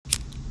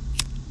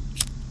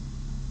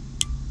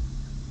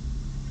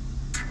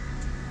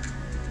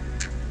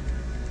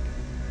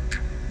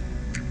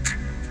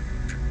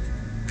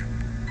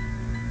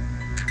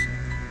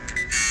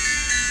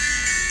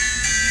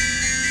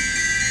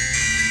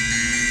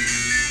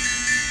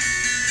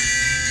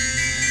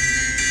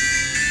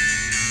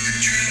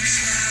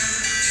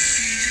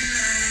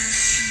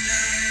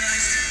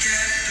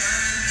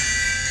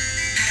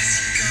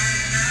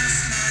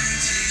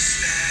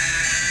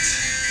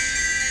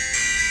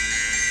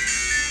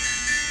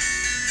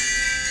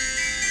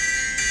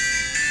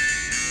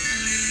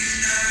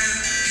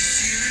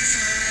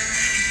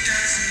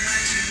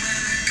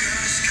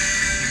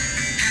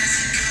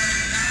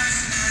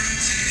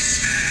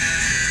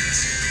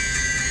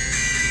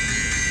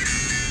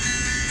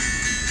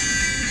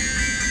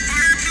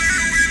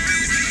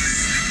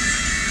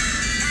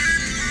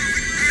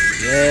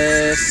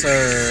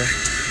sir.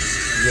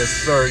 Yes,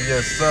 sir.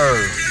 Yes,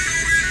 sir.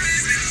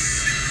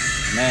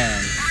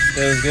 Man,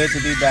 feels good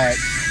to be back.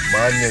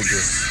 My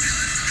nigga.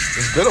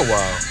 It's been a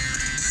while.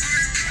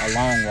 A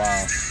long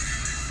while.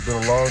 It's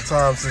been a long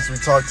time since we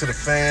talked to the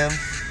fam.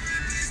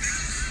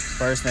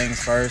 First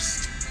things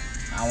first,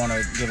 I want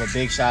to give a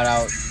big shout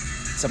out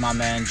to my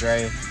man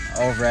Dre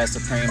over at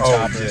Supreme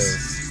Choppers.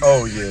 Yes.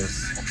 Oh,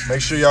 yes.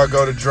 Make sure y'all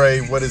go to Dre.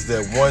 What is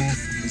that?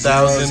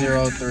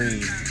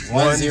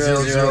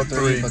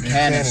 1003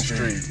 Buchanan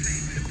Street.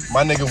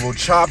 My nigga will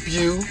chop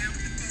you.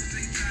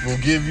 Will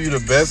give you the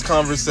best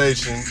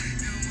conversation.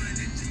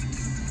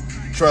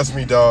 Trust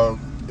me, dog.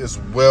 It's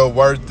well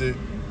worth it.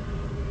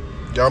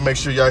 Y'all make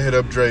sure y'all hit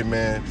up Dre,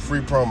 man.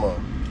 Free promo.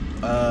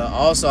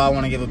 Also, I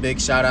want to give a big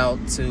shout out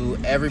to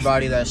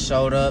everybody that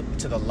showed up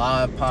to the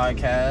live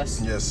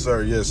podcast. Yes,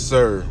 sir. Yes,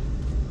 sir.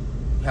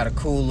 We had a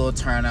cool little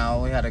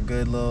turnout. We had a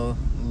good little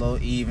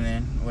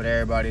evening with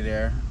everybody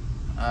there.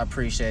 I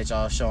appreciate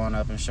y'all showing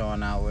up and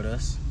showing out with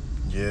us.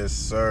 Yes,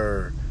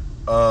 sir.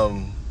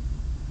 For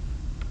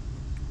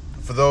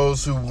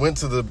those who went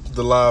to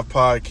the live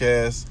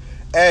podcast,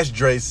 as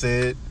Dre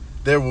said,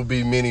 there will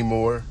be many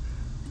more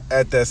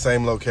at that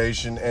same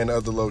location and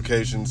other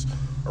locations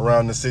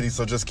around the city,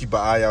 so just keep an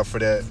eye out for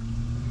that.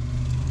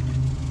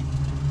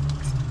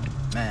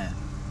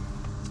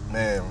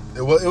 Man,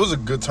 it was a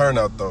good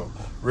turnout though,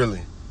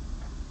 really.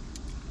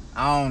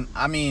 I'm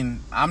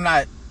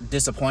not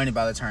disappointed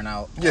by the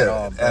turnout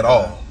at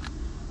all.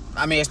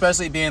 I mean,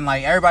 especially being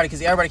like everybody,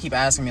 because everybody keep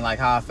asking me like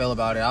how I feel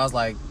about it. I was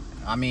like,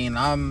 I mean,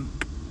 I'm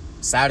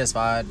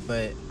satisfied,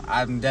 but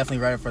I'm definitely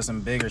ready for some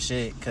bigger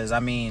shit. Because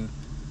I mean,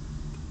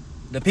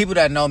 the people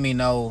that know me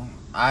know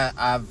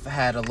I've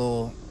had a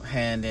little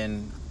hand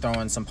in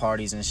throwing some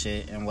parties and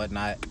shit and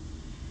whatnot.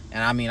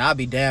 And I mean, I'd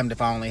be damned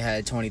if I only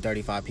had 20,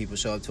 35 people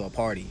show up to a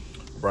party.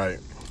 Right.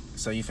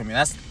 So you feel me?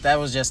 That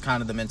was just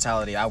kind of the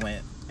mentality I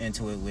went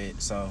into it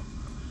with. So,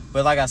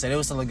 but like I said, it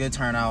was still a good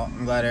turnout.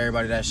 I'm glad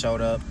everybody that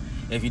showed up.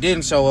 If you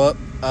didn't show up,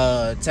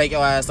 take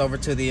your ass over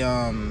to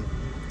the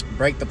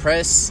Break the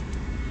Press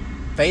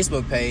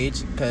Facebook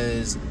page,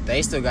 because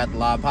they still got the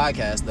live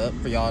podcast up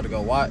for y'all to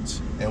go watch.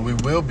 And we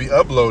will be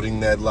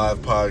uploading that live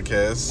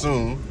podcast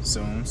soon.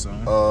 Soon.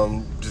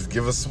 Just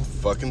give us some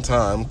fucking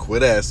time.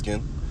 Quit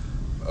asking.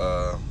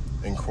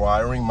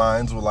 Inquiring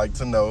minds would like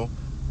to know.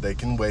 They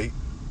can wait.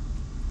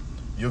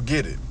 You'll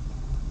get it.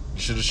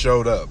 You should have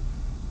showed up.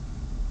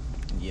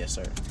 Yes,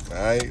 sir.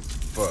 Alright?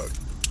 Fuck.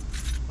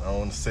 I don't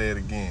want to say it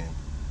again.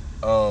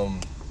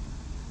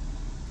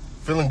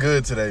 Feeling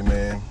good today,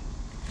 man.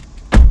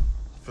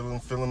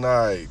 Feeling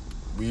alright.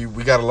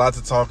 We got a lot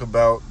to talk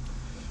about.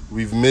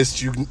 We've missed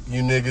you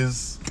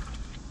niggas.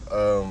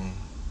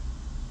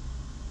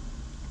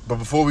 But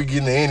before we get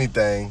into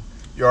anything,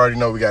 you already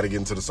know we got to get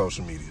into the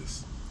social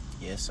medias.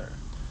 Yes, sir.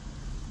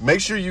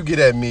 Make sure you get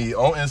at me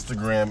on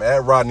Instagram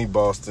at Rodney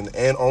Boston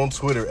and on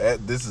Twitter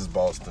at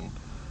ThisIsBoston.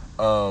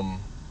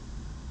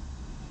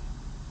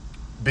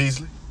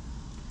 Beasley?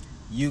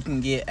 You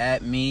can get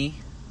at me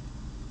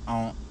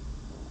on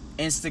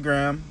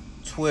Instagram,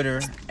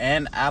 Twitter,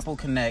 and Apple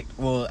Connect.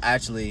 Well,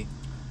 actually,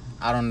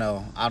 I don't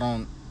know.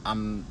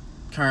 I'm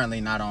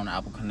currently not on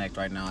Apple Connect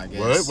right now, I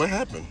guess. What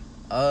happened?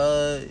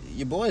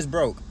 Your boy's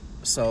broke.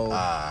 So,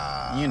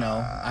 I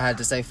had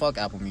to say fuck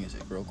Apple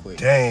Music real quick.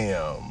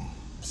 Damn.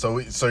 So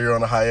you're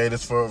on a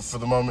hiatus for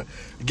the moment.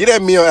 Get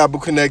at me on Apple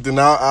Connect, and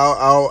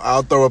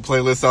I'll throw a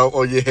playlist out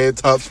on your head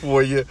tops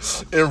for you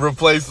in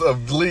replace of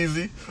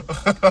Bleezy.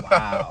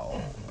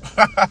 Wow.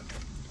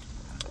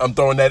 I'm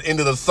throwing that end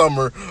of the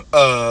summer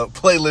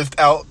playlist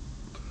out.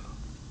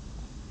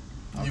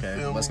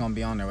 Okay, what's gonna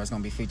be on there? What's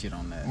gonna be featured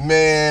on that?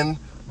 Man,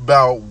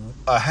 about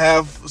a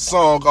half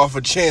song off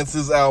of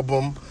Chance's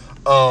album.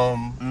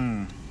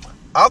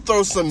 I'll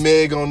throw some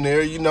Meg on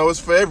there. You know, it's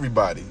for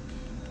everybody.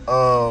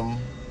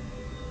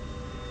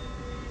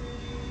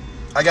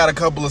 I got a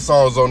couple of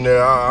songs on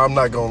there. I'm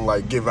not gonna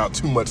like give out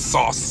too much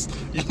sauce.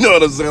 You know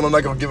what I'm saying? I'm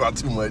not gonna give out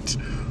too much,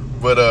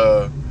 but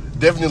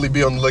definitely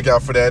be on the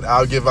lookout for that.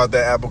 I'll give out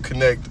that Apple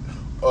Connect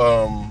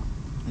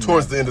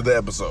towards the end of the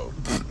episode.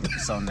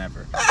 So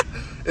never.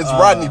 It's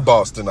Rodney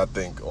Boston, I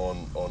think,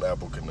 on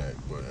Apple Connect.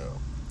 But,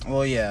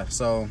 well, yeah.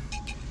 So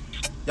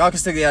y'all can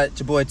still get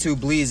your boy 2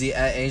 Bleezy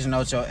at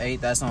AsianOcho8.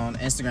 That's on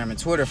Instagram and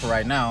Twitter for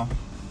right now.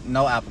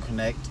 No Apple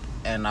Connect.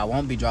 And I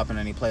won't be dropping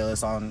any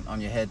playlists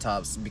on your head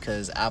tops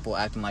because Apple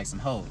acting like some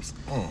hoes.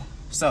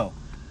 So,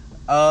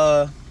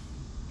 I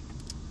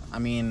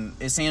mean,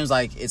 it seems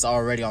like it's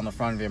already on the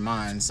front of your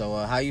mind. So,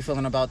 how you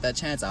feeling about that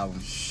Chance album?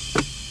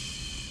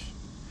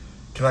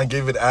 Can I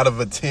give it out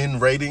of a 10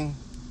 rating?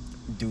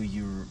 Do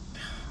you?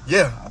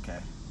 Yeah.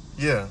 Okay.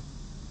 Yeah.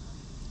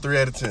 3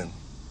 out of 10.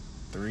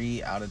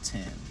 3 out of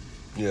 10.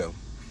 Yeah.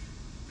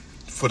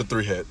 For the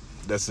 3 hat.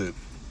 That's it.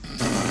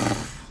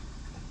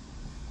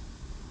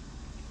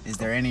 Is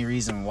there any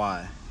reason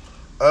why?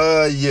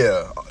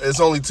 Yeah. It's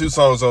only 2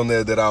 songs on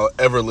there that I'll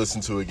ever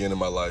listen to again in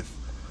my life.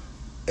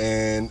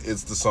 And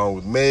it's the song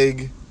with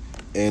Meg,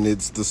 and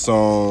it's the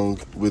song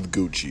with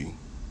Gucci.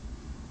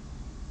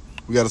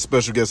 We got a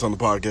special guest on the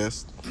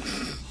podcast.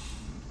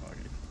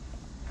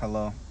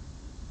 Hello.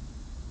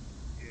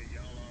 Yeah,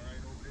 y'all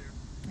alright over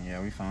there?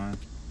 Yeah, we fine.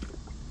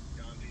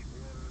 Y'all need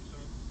water or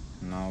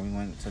something? No, we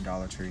went to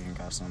Dollar Tree and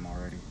got some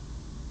already.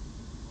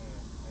 Oh,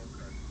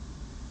 okay.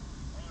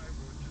 Alright,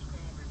 well, just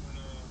call me when,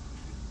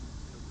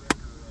 the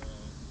record,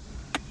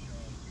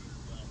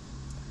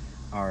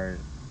 y'all out. All right.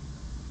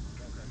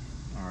 Okay.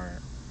 All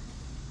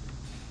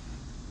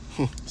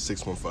right.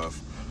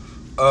 615.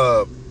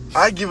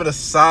 I give it a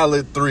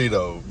solid 3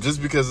 though,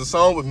 just because the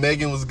song with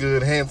Megan was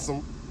good,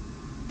 Handsome.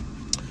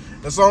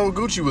 The song with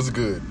Gucci was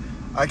good.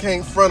 I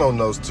can't front on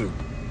those two.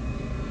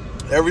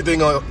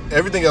 Everything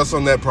else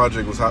on that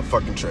project was hot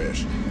fucking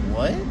trash,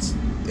 What?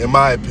 in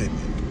my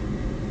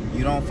opinion.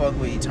 You don't fuck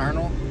with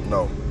Eternal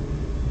No,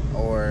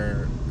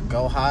 or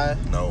Go High?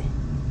 no,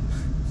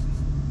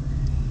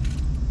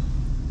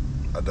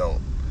 I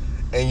don't.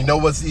 And you know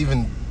what's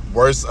even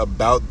worse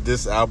about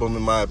this album,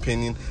 in my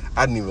opinion?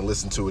 I didn't even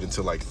listen to it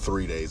until like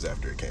 3 days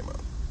after it came out.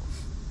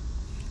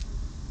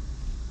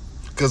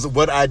 Because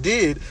what I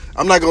did,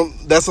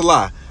 that's a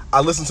lie.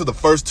 I listened to the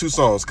first 2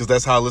 songs because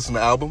that's how I listen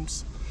to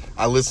albums.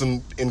 I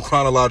listen in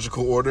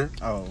chronological order.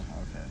 Oh,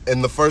 okay.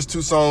 And the first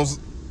 2 songs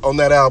on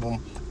that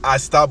album, I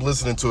stopped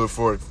listening to it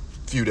for a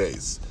few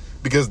days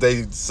because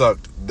they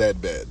sucked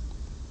that bad.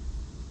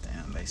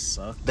 Damn, they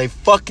suck. They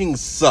fucking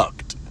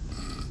sucked.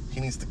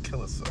 He needs to kill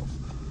himself.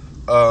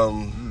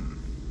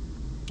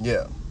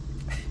 Yeah.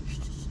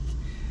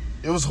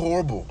 It was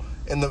horrible.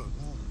 And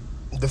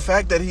the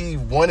fact that he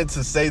wanted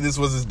to say this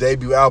was his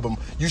debut album,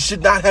 you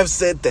should not have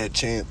said that,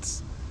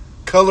 Chance.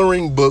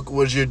 Coloring Book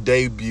was your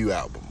debut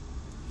album.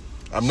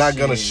 I'm not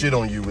going to shit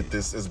on you with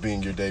this as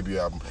being your debut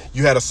album.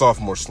 You had a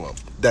sophomore slump.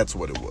 That's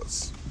what it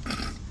was.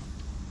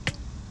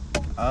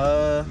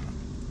 I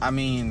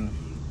mean,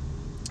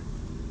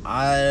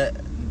 I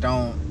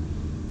don't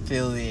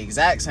feel the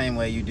exact same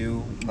way you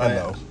do, but I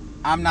know.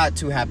 I'm not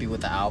too happy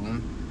with the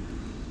album.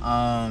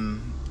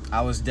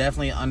 I was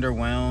definitely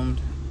underwhelmed.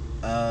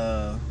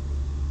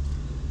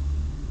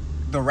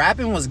 The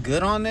rapping was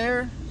good on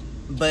there,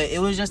 but it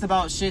was just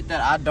about shit that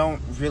I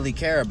don't really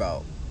care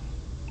about.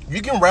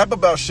 You can rap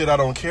about shit I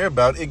don't care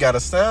about. It got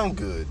to sound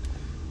good.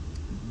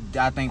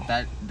 I think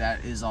that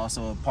is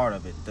also a part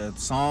of it. The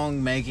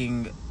song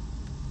making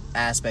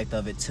aspect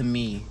of it, to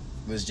me,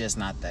 was just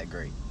not that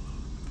great.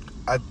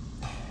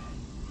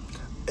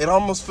 It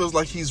almost feels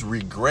like he's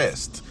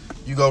regressed.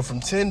 You go from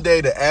 10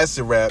 Day to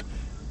acid rap.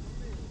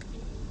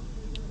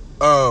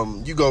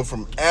 You go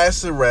from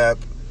acid rap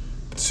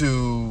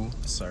to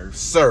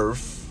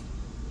surf.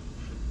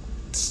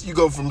 You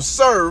go from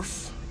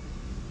surf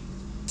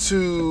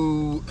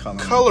to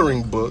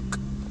coloring book.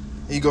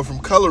 And you go from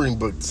coloring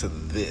book to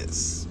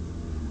this.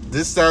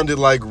 This sounded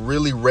like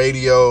really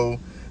radio,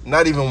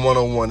 not even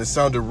 101. It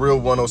sounded real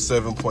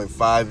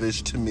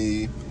 107.5-ish to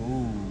me.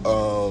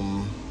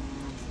 Ooh.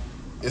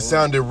 It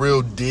sounded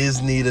real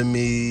Disney to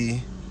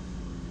me.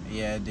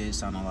 Yeah, it did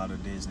sound a lot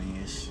of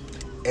Disney-ish.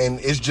 And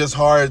it's just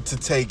hard to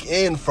take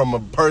in from a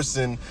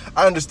person.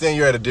 I understand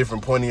you're at a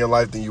different point in your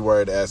life than you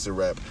were at acid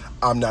rap.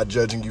 I'm not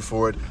judging you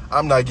for it.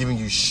 I'm not giving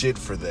you shit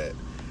for that.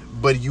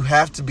 But you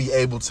have to be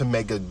able to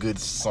make a good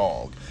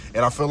song.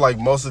 And I feel like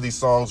most of these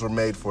songs were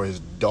made for his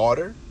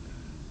daughter,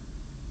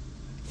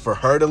 for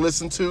her to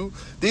listen to.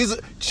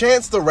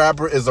 Chance the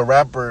Rapper is a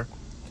rapper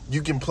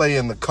you can play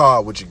in the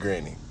car with your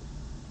granny,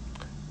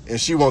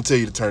 and she won't tell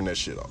you to turn that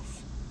shit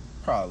off.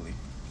 Probably.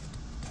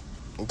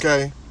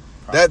 Okay?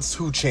 That's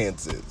who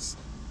Chance is.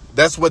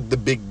 That's what The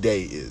Big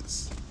Day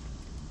is.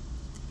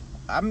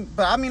 But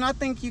I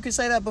think you could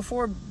say that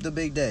before The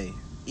Big Day.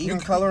 Even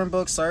Coloring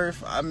Book,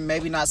 Surf,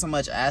 maybe not so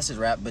much acid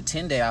rap, but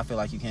 10 Day I feel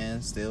like you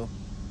can still.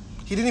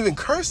 He didn't even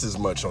curse as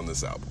much on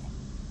this album.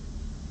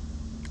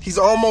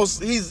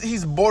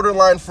 He's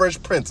borderline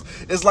Fresh Prince.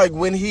 It's like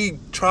when he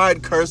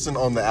tried cursing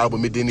on the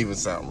album, it didn't even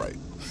sound right.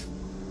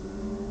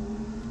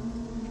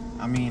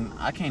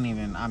 I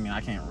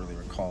can't really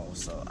recall.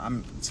 So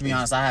to be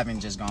honest, I haven't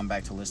just gone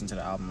back to listen to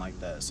the album like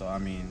that. So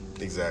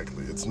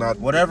Exactly. It's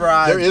not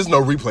there is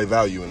no replay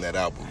value in that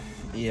album.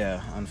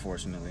 Yeah,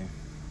 unfortunately.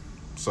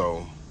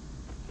 So,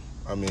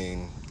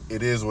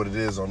 it is what it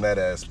is on that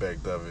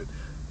aspect of it.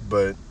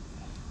 But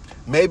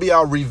maybe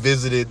I'll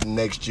revisit it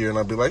next year and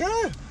I'll be like,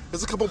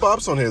 there's a couple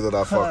bops on here that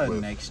I fuck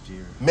with. Next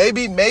year.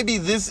 Maybe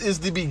this is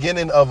the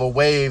beginning of a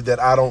wave that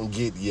I don't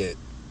get yet.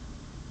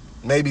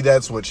 Maybe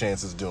that's what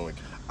Chance is doing.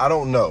 I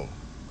don't know.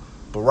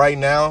 But right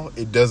now,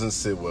 it doesn't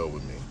sit well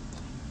with me.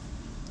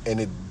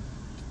 And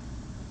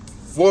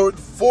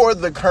for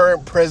the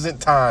current present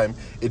time,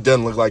 it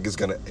doesn't look like it's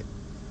going to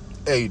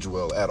age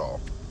well at all.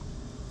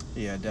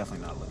 Yeah,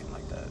 definitely not looking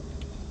like that.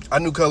 I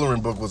knew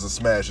Coloring Book was a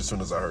smash as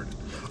soon as I heard it.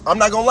 I'm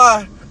not going to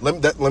lie.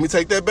 Let me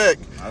take that back.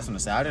 I was going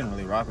to say, I didn't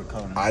really rock with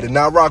Coloring Book. I did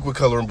not rock with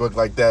Coloring Book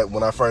like that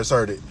when I first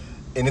heard it.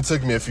 And it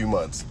took me a few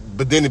months.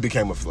 But then it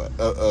became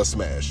a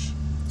smash.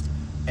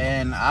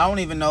 And I don't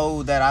even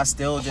know that I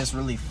still just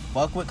really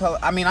fuck with Color.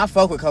 I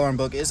fuck with Coloring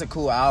Book. It's a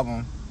cool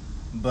album.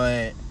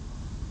 But,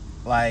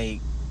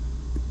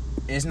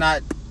 it's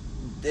not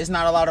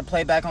a lot of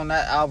playback on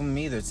that album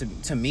either,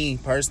 to me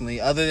personally.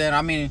 Other than,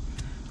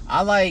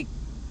 I like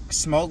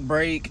Smoke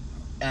Break,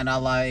 and I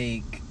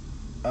like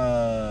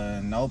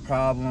No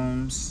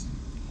Problems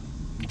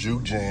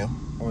Juke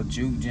Jam. or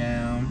Juke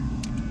Jam.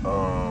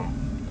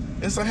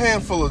 It's a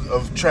handful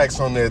of tracks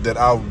on there that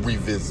I'll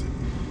revisit.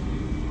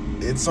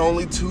 It's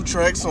only 2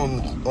 tracks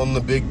on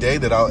the big day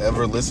that I'll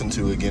ever listen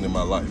to again in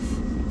my life.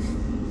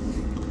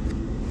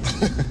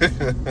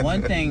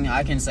 One thing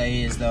I can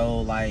say is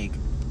though, like,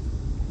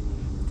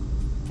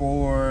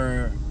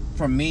 for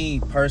me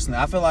personally,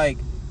 I feel like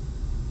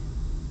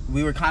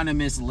we were kind of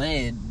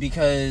misled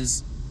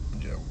because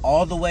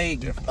all the way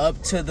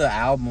up to the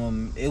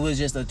album, it was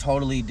just a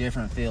totally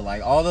different feel.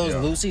 Like, all those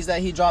Lucy's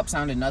that he dropped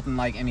sounded nothing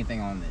like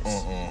anything on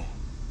this.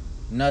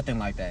 Nothing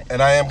like that.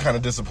 And I am kind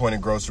of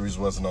disappointed Groceries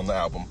wasn't on the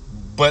album,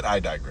 but I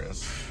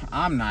digress.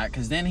 I'm not,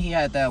 because then he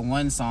had that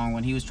one song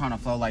when he was trying to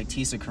flow like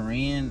Tisa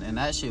Korean, and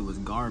that shit was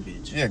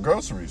garbage. Yeah,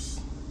 Groceries.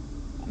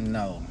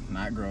 No,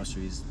 not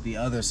Groceries. The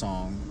other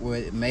song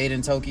with Made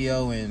in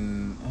Tokyo,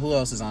 and who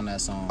else is on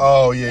that song?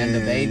 Oh, yeah, and yeah,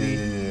 the baby.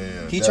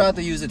 Yeah. He tried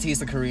to use the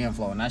Tisa Korean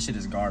flow, and that shit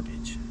is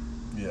garbage.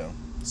 Yeah.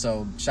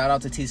 So shout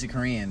out to Tisa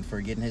Korean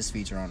for getting his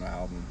feature on the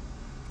album.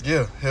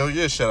 Yeah, hell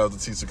yeah, shout out to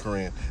Tisa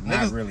Korean.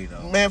 Not really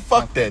though. Man,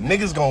 fuck that.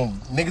 Niggas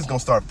gonna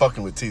start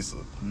fucking with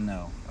Tisa.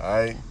 No.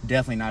 Alright?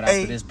 Definitely not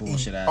after this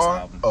bullshit ass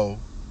album. Oh.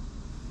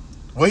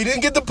 Well, he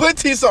didn't get to put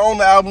Tisa on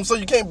the album, so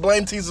you can't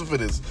blame Tisa for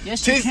this.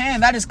 Yes, you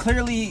can. That is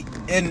clearly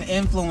an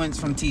influence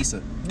from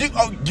Tisa.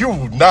 You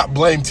will not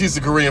blame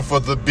Tisa Korean for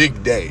the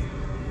big day.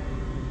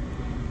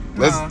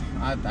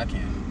 I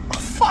can't.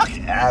 Fuck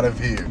out of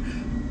here.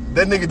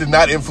 That nigga did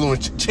not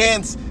influence.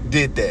 Chance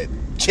did that.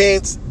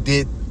 Chance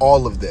did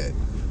all of that.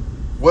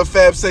 What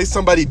Fab say?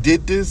 Somebody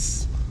did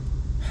this?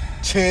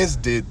 Chance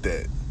did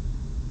that.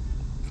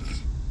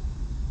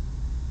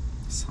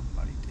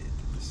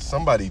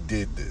 Somebody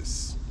did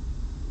this.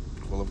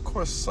 Well, of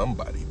course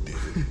somebody did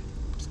it.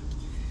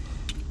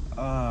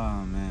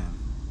 Oh, man.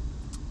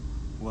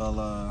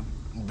 Well,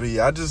 But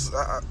yeah, I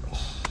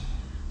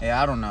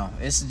don't know.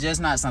 It's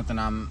just not something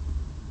I'm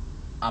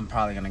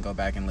probably gonna go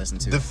back and listen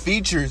to. The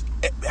features,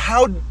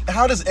 how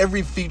does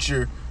every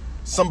feature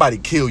somebody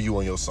kill you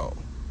on your song?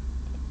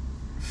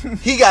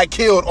 He got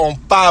killed on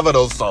 5 of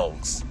those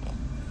songs.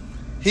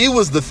 He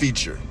was the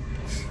feature.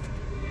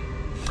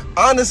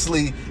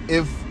 Honestly,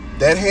 if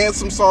that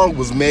Handsome song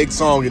was Meg's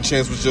song and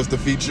Chance was just a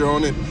feature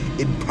on it,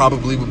 it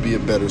probably would be a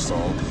better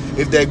song.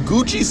 If that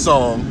Gucci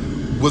song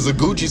was a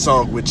Gucci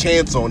song with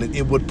Chance on it,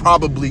 it would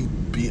probably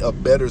be a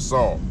better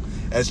song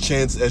as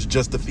Chance as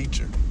just a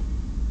feature.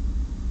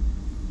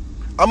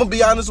 I'm gonna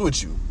be honest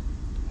with you.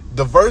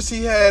 The verse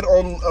he had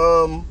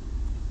on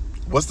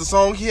what's the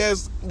song he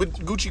has with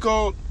Gucci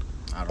called?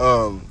 I don't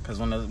know. Because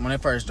when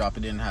it first dropped,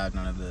 it didn't have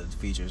none of the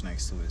features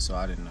next to it, so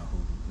I didn't know who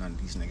none of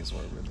these niggas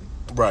were really.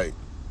 Right.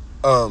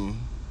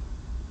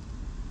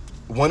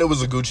 When it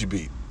was a Gucci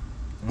beat.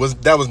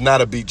 That was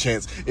not a beat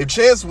Chance. If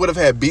Chance would have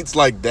had beats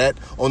like that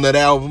on that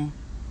album,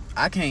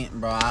 I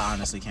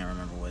honestly can't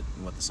remember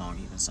what the song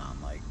even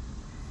sounded like.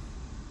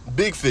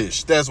 Big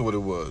Fish, that's what it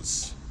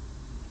was.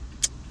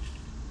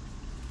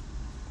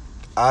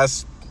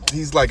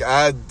 He's like,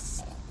 I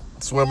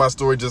swear my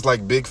story just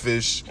like Big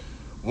Fish.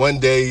 One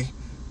day,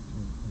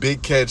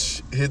 Big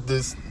Catch hit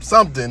this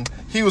something.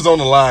 He was on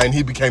the line.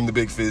 He became the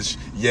Big Fish.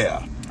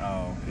 Yeah.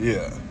 Oh.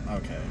 Yeah.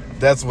 Okay.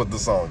 That's what the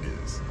song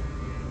is.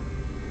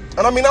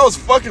 And I mean, I was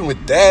fucking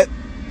with that.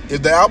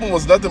 If the album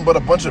was nothing but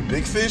a bunch of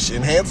Big Fish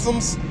and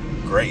Handsomes,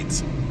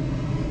 great.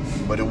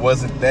 But it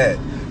wasn't that.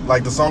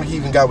 Like the song he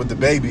even got with the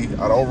baby,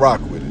 I don't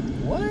rock with it.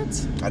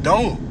 What? I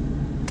don't.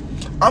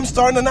 I'm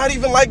starting to not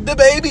even like the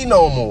baby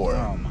no more.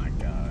 Oh my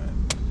god.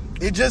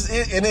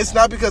 And it's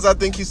not because I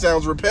think he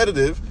sounds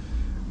repetitive.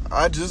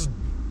 I just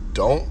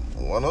don't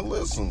want to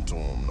listen to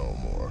him no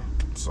more.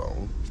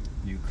 So.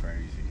 You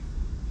crazy.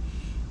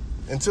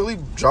 Until he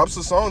drops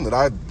a song that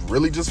I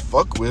really just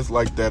fuck with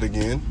like that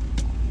again,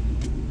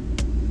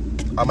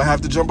 I'm gonna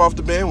have to jump off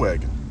the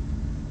bandwagon.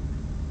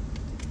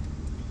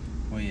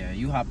 Well, yeah,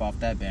 you hop off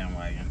that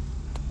bandwagon.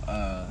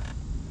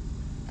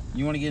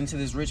 You want to get into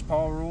this Rich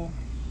Paul rule?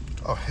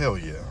 Oh, hell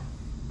yeah.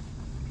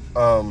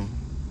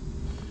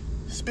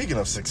 Speaking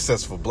of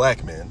successful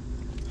black men,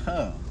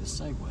 the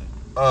segue.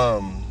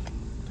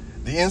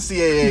 The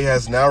NCAA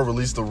has now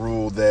released a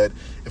rule that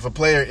if a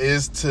player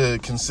is to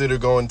consider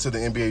going to the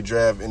NBA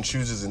draft and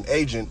chooses an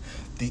agent,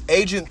 the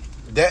agent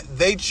that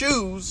they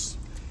choose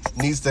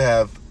needs to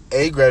have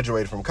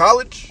graduated from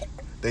college.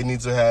 They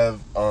need to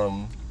have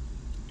a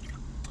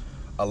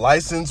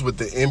license with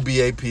the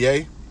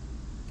NBAPA.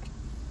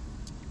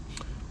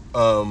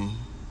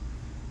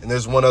 And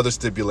there's one other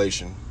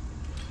stipulation.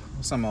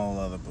 Some old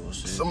other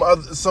bullshit.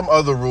 Some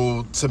other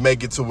rule to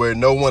make it to where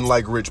no one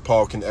like Rich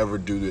Paul can ever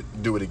do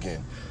it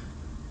again.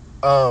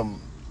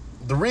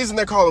 The reason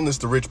they're calling this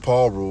the Rich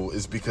Paul rule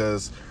is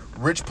because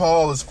Rich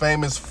Paul is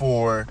famous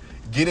for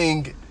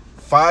getting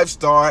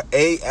 5-star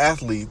A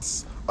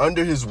athletes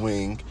under his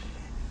wing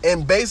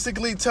and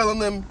basically telling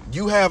them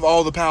you have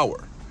all the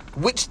power,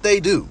 which they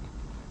do.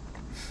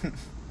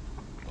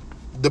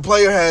 The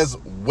player has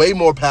way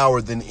more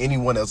power than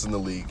anyone else in the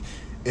league,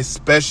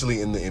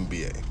 especially in the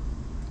NBA.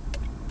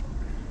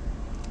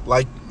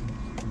 Like,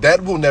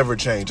 that will never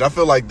change. I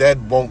feel like that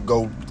won't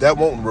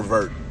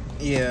revert.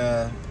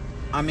 Yeah.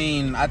 I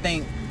mean, I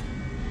think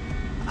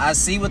I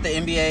see what the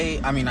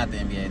NBA, I mean, not the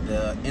NBA,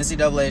 the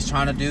NCAA is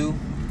trying to do.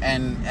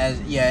 And,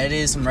 it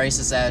is some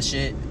racist ass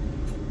shit.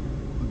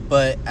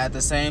 But at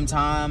the same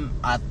time,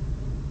 I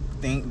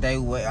think they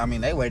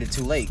waited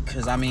too late.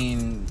 Because, I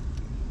mean,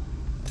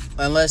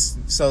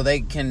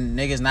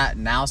 niggas not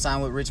now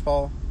sign with Rich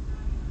Paul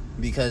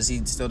because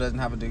he still doesn't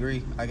have a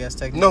degree, I guess,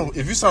 technically. No,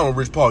 if you sign with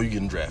Rich Paul, you're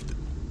getting drafted.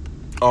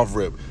 Off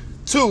rip.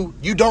 2,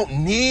 you don't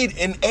need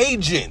an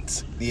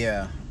agent.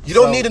 Yeah. You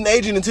don't need an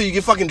agent until you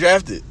get fucking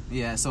drafted.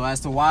 Yeah, so as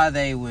to why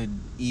they would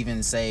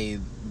even say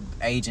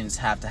agents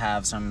have to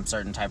have some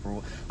certain type of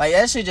rule, like,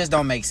 that shit just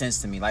don't make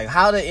sense to me. Like,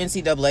 how the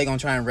NCAA gonna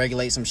try and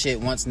regulate some shit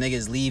once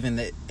niggas leave in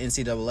the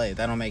NCAA?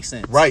 That don't make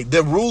sense. Right.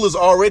 The rule is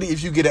already,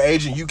 if you get an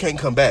agent, you can't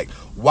come back.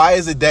 Why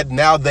is it that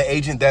now the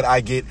agent that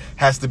I get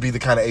has to be the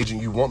kind of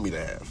agent you want me to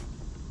have?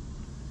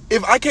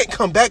 If I can't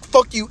come back,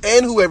 fuck you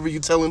and whoever you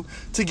telling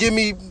to give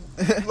me,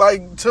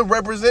 like, to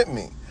represent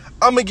me.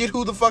 I'm gonna get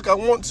who the fuck I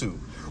want to.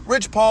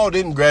 Rich Paul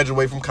didn't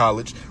graduate from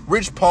college.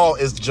 Rich Paul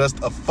is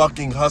just a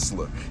fucking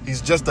hustler.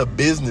 He's just a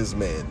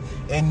businessman.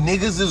 And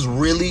niggas is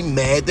really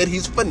mad that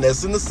he's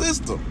finessing the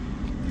system.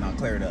 No,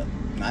 clear it up.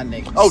 Not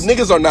niggas. Oh,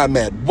 niggas are not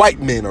mad. White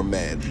men are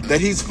mad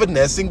that he's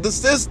finessing the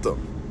system.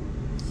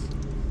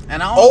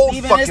 And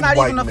it's not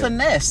even a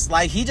finesse.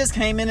 Like, he just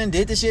came in and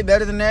did the shit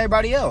better than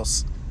everybody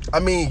else. I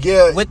mean,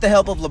 yeah. With the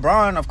help of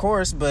LeBron, of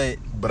course, but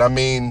I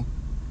mean,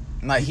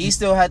 like, he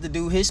still had to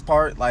do his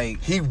part.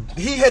 Like, he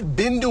had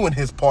been doing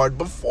his part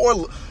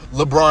before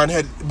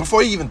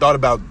before he even thought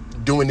about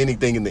doing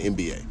anything in the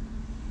NBA.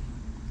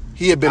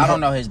 He had been. I don't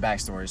know his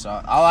backstory, so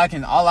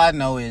all I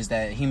know is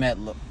that he met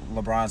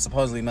LeBron.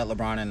 Supposedly met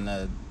LeBron in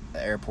the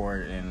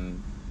airport,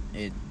 and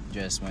it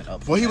just went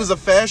up. Well, he was a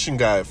fashion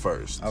guy at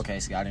first. Okay,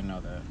 see, I didn't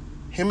know that.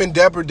 Him and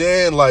Dapper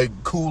Dan, like,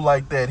 cool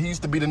like that. He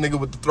used to be the nigga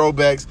with the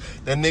throwbacks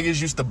that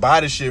niggas used to buy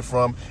the shit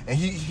from. And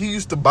he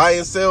used to buy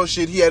and sell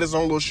shit. He had his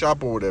own little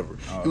shop or whatever.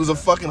 He was a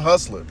fucking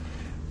hustler.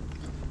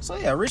 So,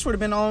 yeah, Rich would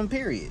have been on,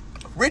 period.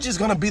 Rich is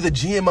going to be the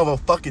GM of a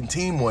fucking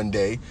team one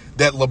day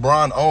that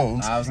LeBron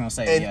owns. I was going to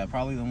say,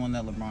 probably the one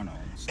that LeBron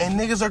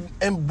owns.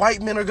 And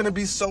white men are going to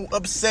be so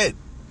upset.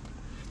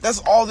 That's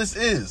all this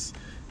is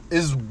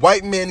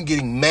white men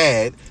getting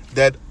mad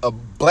that a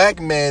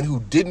black man who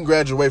didn't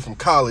graduate from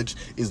college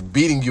is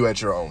beating you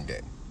at your own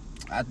game.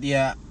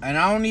 And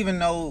I don't even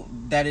know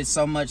that it's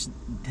so much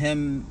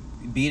him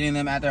beating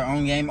them at their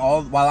own game.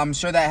 While I'm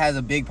sure that has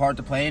a big part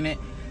to play in it,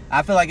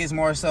 I feel like it's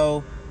more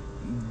so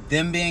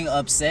them being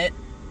upset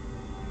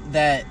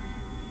that,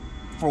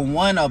 for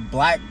one, a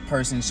black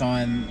person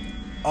showing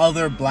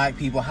other black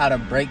people how to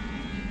break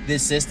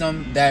this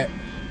system that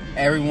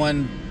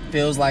everyone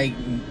feels like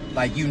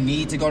you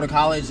need to go to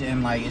college.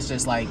 And, like, it's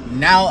just like,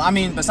 now, I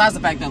mean, besides the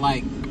fact that,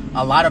 like,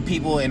 a lot of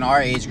people in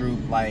our age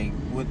group, like,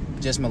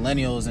 with just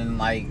millennials, and,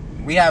 like,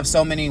 we have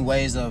so many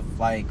ways of,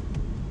 like,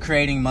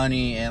 creating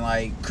money and,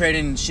 like,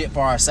 creating shit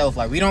for ourselves.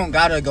 Like, we don't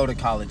gotta go to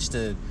college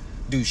to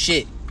do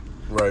shit.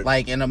 Right.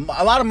 Like, and a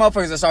lot of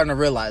motherfuckers are starting to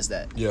realize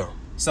that. Yeah.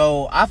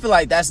 So I feel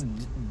like that's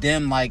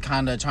them, like,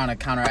 kind of trying to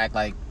counteract,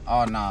 like,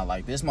 oh, nah,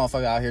 like, this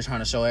motherfucker out here trying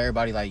to show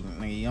everybody, like,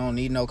 you don't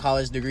need no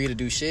college degree to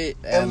do shit.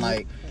 And,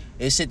 like,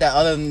 it's shit that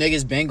other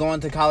niggas been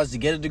going to college to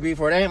get a degree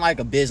for. It ain't like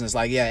a business.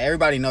 Like, yeah,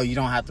 everybody know you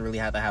don't have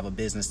to have a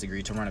business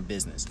degree to run a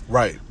business.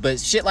 Right.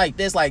 But shit like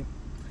this, like,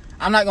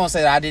 I'm not going to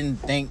say that I didn't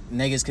think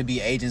niggas could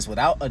be agents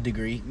without a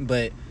degree,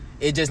 but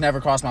it just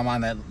never crossed my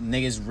mind that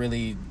niggas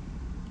really...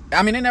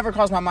 I mean, it never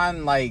crossed my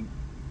mind, like,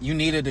 you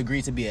need a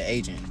degree to be an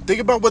agent.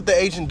 Think about what the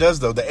agent does,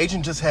 though. The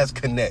agent just has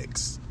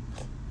connects.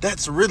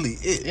 That's really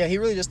it. Yeah, he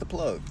really just a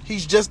plug.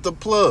 He's just a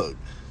plug.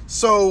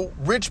 So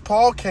Rich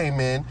Paul came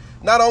in.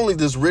 Not only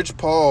does Rich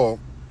Paul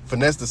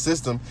finesse the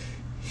system,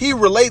 he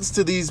relates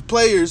to these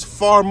players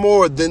far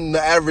more than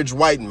the average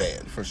white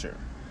man. For sure.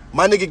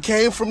 My nigga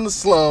came from the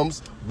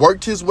slums,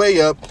 worked his way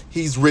up.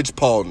 He's Rich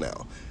Paul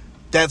now.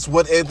 That's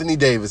what Anthony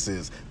Davis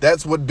is.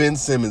 That's what Ben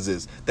Simmons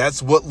is.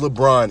 That's what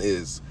LeBron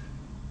is.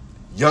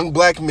 Young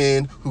black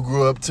men who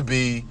grew up to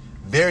be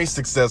very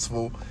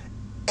successful.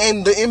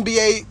 And the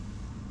NBA,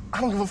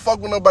 I don't give a fuck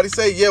when nobody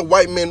say, yeah,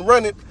 white men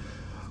run it.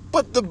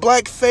 But the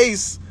black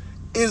face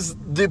is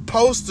the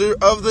poster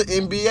of the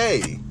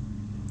NBA.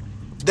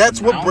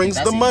 That's what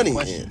brings the money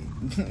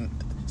in.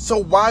 So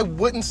why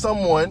wouldn't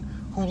someone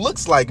who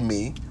looks like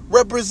me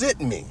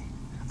represent me?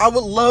 I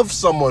would love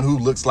someone who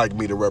looks like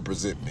me to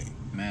represent me.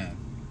 Man,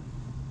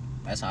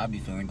 that's how I be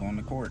feeling going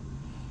to court.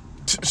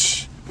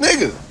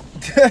 Nigga.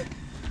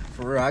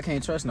 For real, I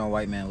can't trust no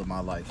white man with my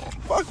life.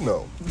 Fuck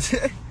no.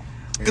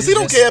 Because he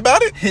don't care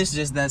about it. It's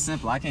just that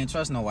simple. I can't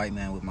trust no white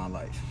man with my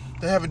life.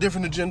 They have a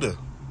different agenda.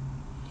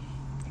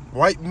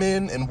 White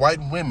men and white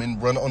women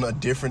run on a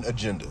different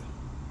agenda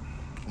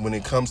when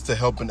it comes to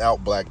helping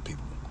out black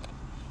people.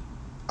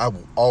 I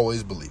will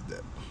always believe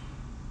that.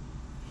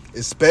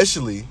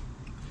 Especially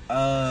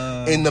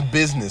in the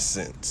business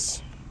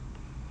sense.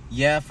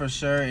 Yeah, for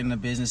sure, in the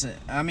business.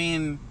 I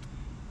mean,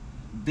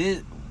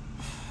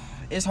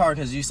 it's hard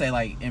because you say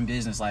like in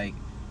business, like,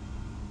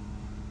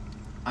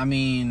 I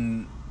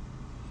mean,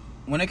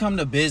 when it comes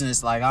to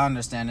business, like I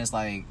understand it's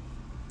like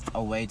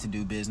a way to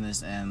do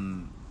business,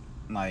 and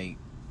like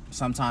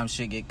sometimes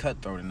shit get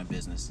cutthroat in the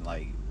business.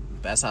 Like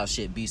that's how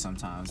shit be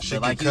sometimes. Shit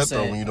but like get you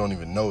cutthroat said, when you don't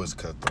even know it's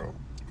cutthroat.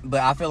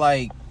 but I feel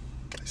like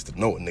I used to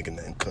know a nigga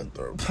named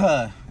Cutthroat.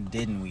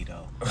 didn't we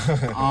though?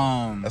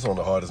 That's one of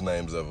the hardest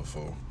names ever,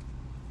 fool.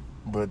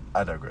 But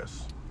I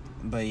digress.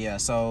 But yeah,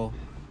 so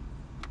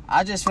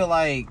I just feel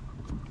like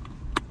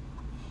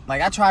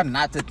I try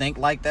not to think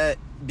like that,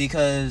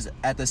 because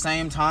at the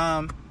same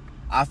time,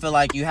 I feel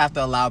like you have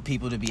to allow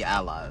people to be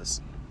allies.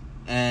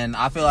 And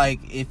I feel like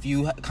if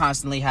you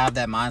constantly have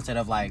that mindset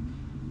of like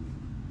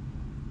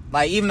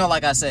even though,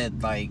 like I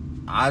said, like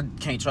I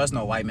can't trust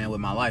no white man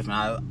with my life,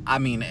 and I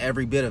mean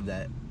every bit of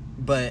that.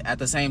 But at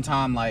the same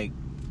time, like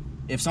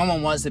if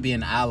someone wants to be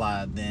an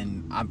ally,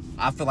 then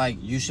I feel like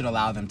you should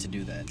allow them to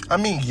do that. I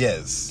mean,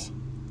 yes.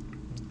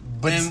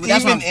 But And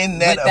even in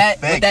that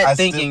effect, with that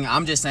thinking,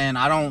 I'm just saying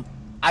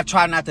I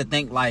try not to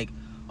think like,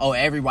 oh,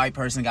 every white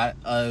person got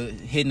a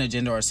hidden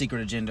agenda or a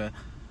secret agenda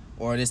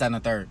or this, that, and the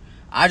third.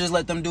 I just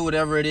let them do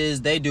whatever it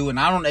is they do, and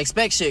I don't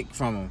expect shit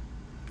from them.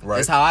 Right.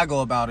 That's how I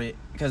go about it.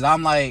 Because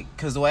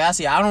the way I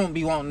see it, I don't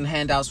be wanting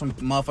handouts from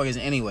motherfuckers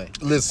anyway.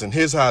 Listen,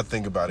 here's how I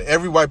think about it.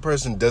 Every white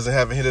person doesn't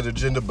have a hidden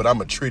agenda, but I'm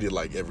going to treat it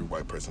like every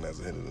white person has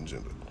a hidden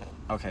agenda.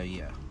 Okay,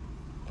 yeah.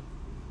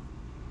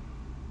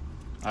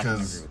 I can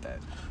agree with that.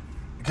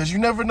 Because you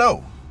never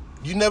know.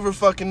 You never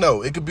fucking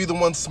know. It could be the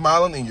one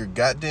smiling in your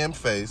goddamn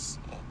face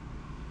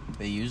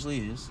It usually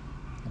is.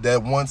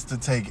 that wants to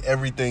take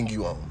everything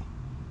you own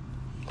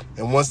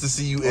and wants to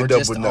see you Or end up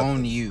just with nothing.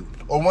 own you.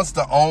 Or wants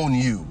to own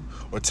you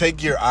or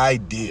take your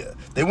idea.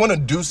 They want to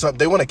do something.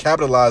 They want to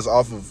capitalize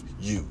off of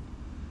you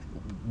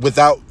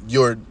without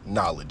your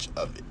knowledge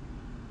of it.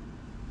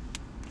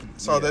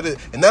 That's all that is.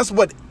 And that's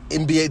what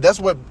that's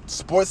what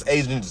sports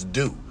agents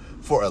do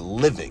for a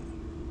living.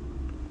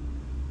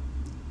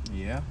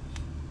 Yeah.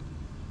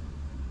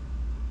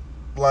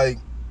 Like,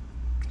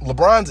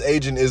 LeBron's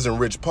agent isn't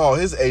Rich Paul.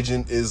 His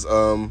agent is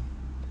the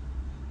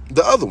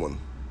other one.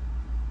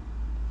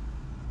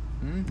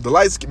 The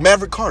lights,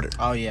 Maverick Carter.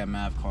 Oh, yeah,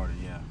 Mav Carter,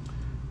 yeah.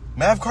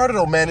 Mav Carter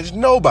don't manage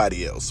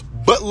nobody else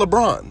but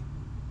LeBron.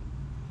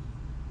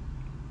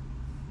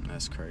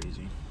 That's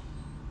crazy.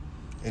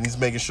 And he's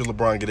making sure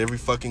LeBron get every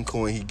fucking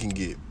coin he can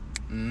get.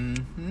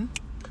 Mm-hmm.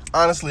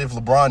 Honestly, if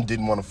LeBron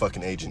didn't want a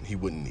fucking agent, he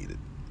wouldn't need it.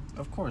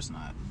 Of course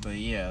not. But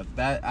yeah,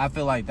 that I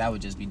feel like that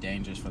would just be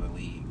dangerous for the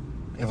league.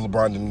 If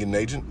LeBron didn't get an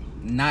agent?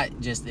 Not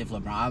just if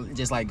LeBron,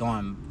 just like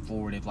going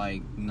forward, if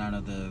like none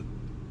of the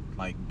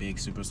like big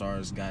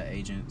superstars got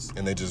agents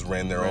And they just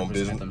ran their own represent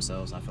business?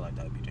 themselves, I feel like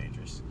that would be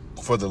dangerous.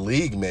 For the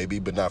league, maybe,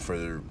 but not for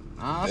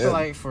I them. feel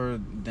like for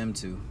them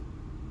too,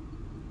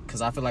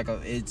 because I feel like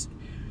it's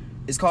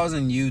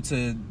causing you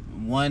to,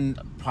 one,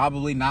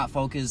 probably not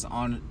focus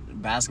on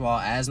basketball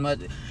as much.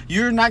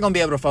 You're not gonna be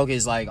able to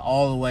focus like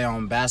all the way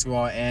on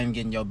basketball and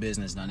getting your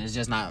business done. It's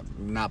just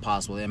not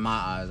possible in my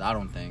eyes. I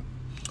don't think.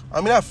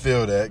 I mean, I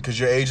feel that because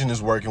your agent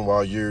is working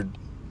while you're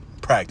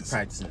practicing.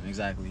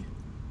 Exactly.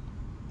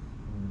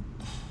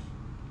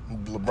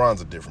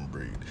 LeBron's a different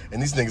breed,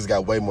 and these niggas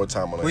got way more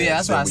time on their Well, yeah,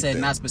 hands that's what I than we said.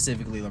 think. Not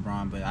specifically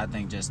LeBron, but I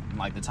think just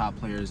like the top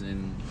players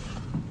in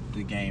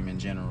the game in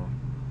general.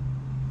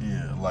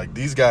 Yeah, like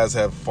these guys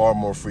have far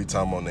more free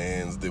time on their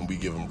hands than we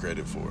give them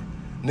credit for.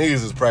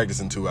 Niggas is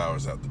practicing 2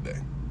 hours out the day,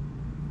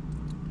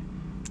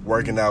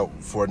 working out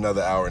for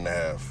another hour and a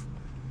half,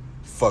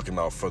 fucking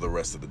off for the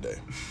rest of the day.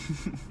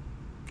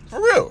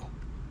 For real,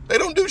 they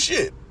don't do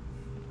shit.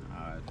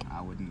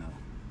 I wouldn't know.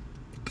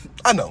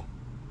 I know.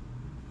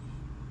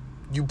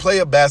 You play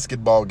a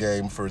basketball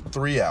game for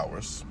 3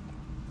 hours.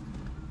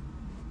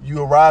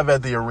 You arrive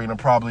at the arena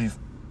probably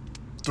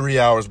 3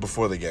 hours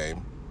before the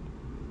game.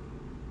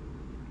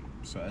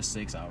 So that's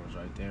 6 hours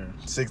right there.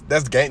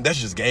 That's game.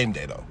 That's just game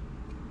day though.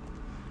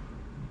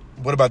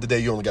 What about the day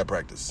you only got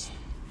practice?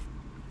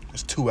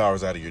 It's 2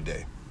 hours out of your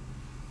day.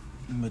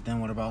 But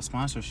then what about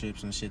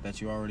sponsorships and shit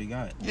that you already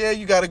got? Yeah,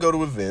 you got to go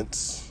to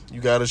events.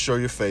 You got to show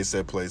your face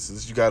at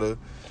places. You got to,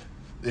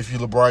 if you're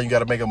LeBron, you got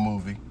to make a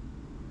movie.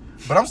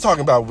 But I'm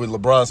talking about with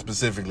LeBron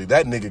specifically.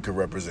 That nigga could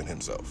represent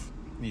himself.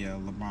 Yeah,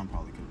 LeBron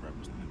probably could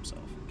represent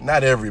himself.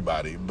 Not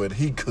everybody, but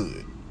he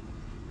could.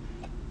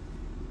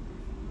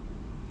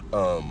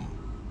 But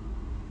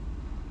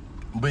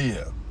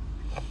yeah,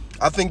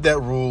 I think that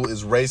rule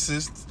is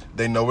racist.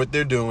 They know what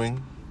they're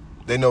doing.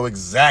 They know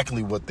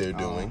exactly what they're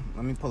doing.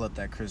 Let me pull up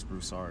that Chris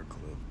Broussard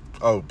clip.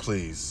 Oh,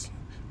 please.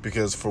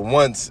 Because for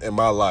once in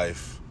my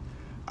life,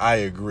 I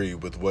agree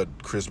with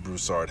what Chris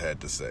Broussard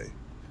had to say.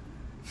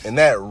 And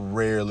that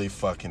rarely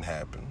fucking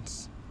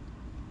happens.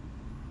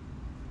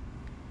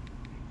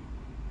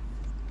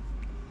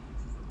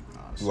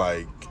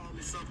 Like,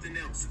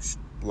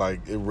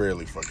 it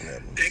rarely fucking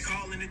happens. They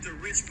calling it the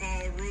Rich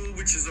Paul rule,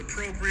 which is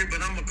appropriate,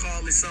 but I'm going to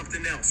call it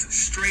something else.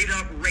 Straight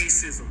up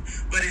racism.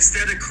 But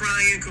instead of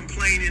crying,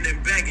 complaining,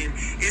 and begging,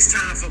 it's It's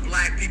time for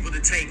black people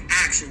to take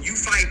action. You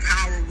fight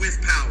power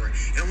with power.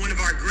 And one of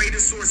our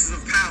greatest sources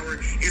of power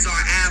is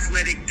our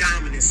athletic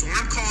dominance. So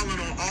I'm calling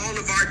on all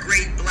of our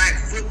great black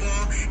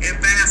football and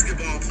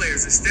basketball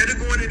players. Instead of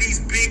going to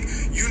these big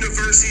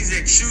universities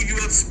that chew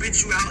you up,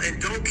 spit you out, and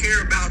don't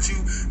care about you,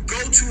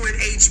 go to an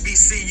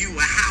HBCU,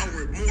 a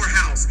Howard,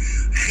 Morehouse,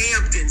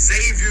 Hampton,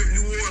 Xavier of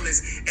New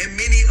Orleans, and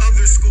many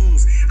other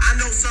schools. I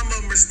know some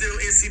of them are still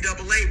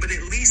NCAA, but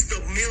at least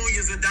the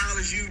millions of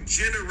dollars you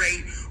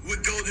generate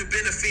would go to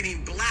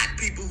benefiting black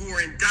people who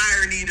are in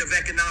dire need of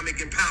economic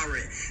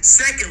empowerment.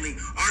 Secondly,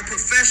 our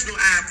professional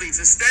athletes,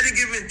 instead of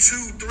giving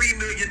 $2-3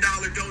 million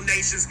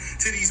donations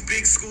to these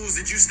big schools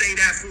that you stayed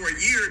at for a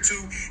year or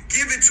two,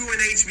 give it to an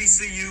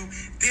HBCU.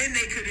 Then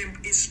they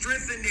could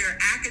strengthen their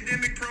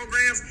academic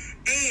programs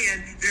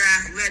and their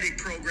athletic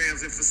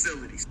programs and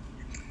facilities.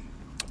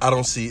 I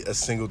don't see a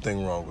single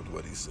thing wrong with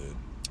what he said.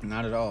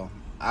 Not at all.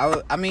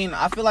 I mean,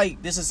 I feel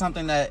like this is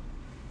something that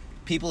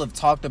people have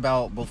talked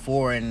about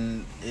before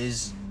and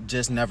is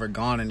just never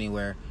gone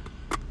anywhere.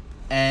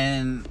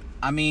 And,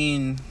 I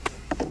mean,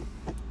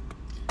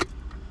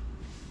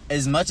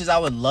 as much as I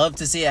would love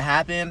to see it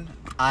happen,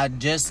 I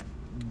just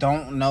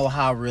don't know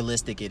how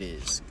realistic it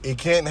is. It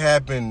can't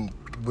happen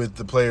with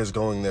the players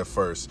going there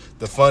first.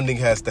 The funding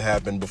has to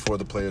happen before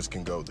the players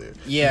can go there.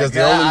 Yeah, because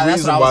the only that's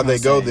reason what I why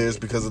was they gonna go say. there is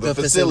because of the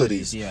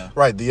facilities, facilities. yeah.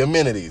 Right, the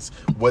amenities,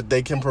 what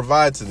they can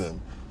provide to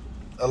them.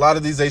 A lot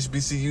of these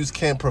HBCUs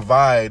can't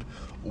provide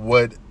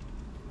what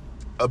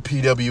a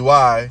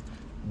PWI,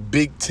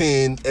 Big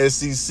Ten,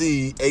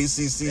 SEC,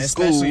 ACC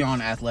Especially school.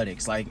 on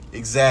athletics. Like,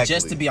 Exactly.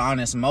 just to be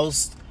honest,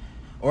 most,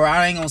 or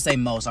I ain't going to say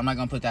most, I'm not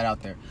going to put that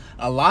out there.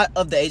 A lot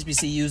of the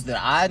HBCUs that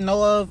I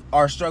know of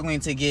are struggling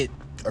to get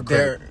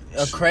their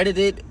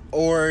accredited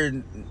or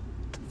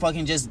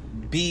fucking just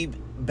be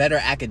better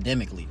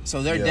academically.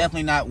 So they're Yeah.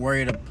 definitely not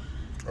worried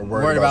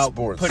worried about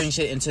sports. putting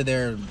shit into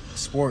their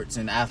sports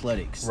and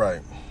athletics. Right.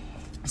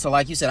 So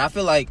like you said, I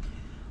feel like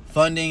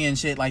funding and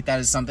shit like that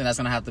is something that's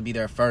going to have to be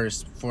there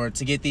first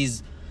to get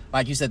these,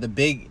 like you said, the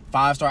big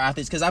 5-star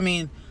athletes. Because, I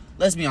mean,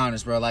 let's be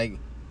honest, bro. Like,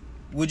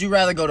 would you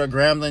rather go to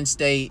Grambling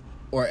State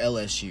or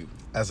LSU?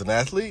 As an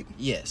athlete,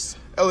 Yes.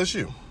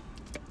 LSU.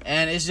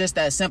 And it's just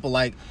that simple.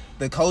 Like,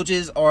 the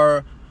coaches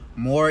are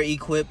more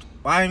equipped.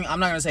 I'm not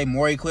going to say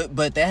more equipped,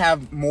 but they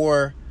have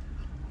more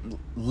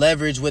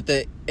leverage with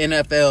the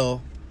NFL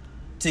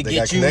to They get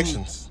got you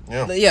connections.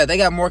 Yeah. Yeah, they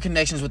got more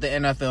connections with the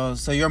NFL,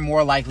 so you're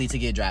more likely to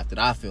get drafted,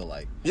 I feel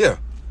like. Yeah.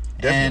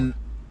 And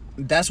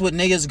Definitely. that's what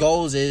niggas'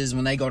 goals is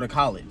when they go to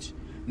college.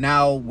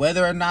 Now,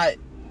 whether or not...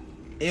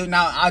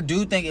 I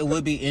do think it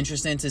would be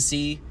interesting to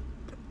see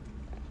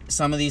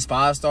some of these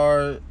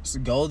 5-stars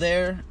go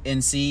there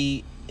and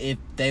see if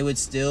they would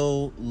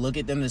still look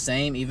at them the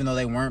same, even though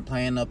they weren't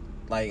playing up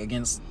like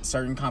against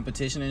certain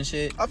competition and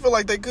shit. I feel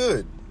like they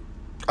could.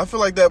 I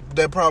feel like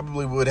that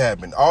probably would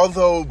happen.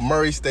 Although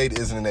Murray State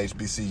isn't an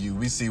HBCU,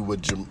 we see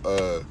what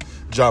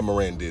John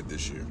Moran did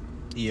this year.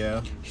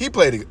 Yeah. He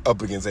played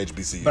up against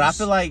HBCUs. But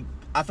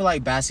I feel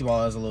like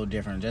basketball is a little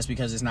different just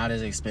because it's not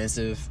as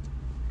expensive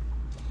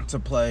to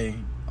play.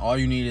 All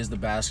you need is the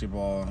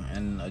basketball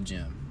and a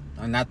gym.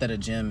 And not that a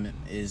gym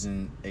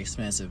isn't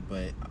expensive,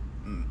 but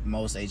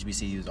most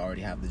HBCUs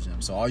already have the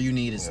gym. So all you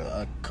need is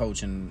a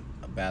coach and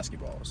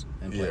basketballs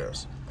and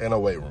players. Yeah, and a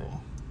weight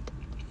room.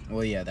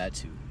 Well, yeah, that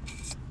too.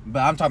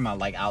 But I'm talking about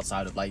like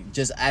outside of like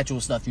just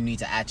actual stuff you need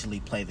to actually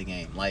play the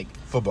game. Like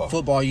Football.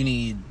 Football, you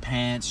need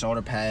pants,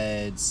 shoulder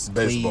pads,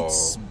 Baseball.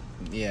 cleats.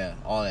 Yeah,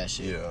 all that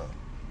shit. Yeah.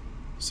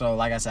 So,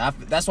 like I said,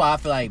 that's why I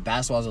feel like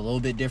basketball is a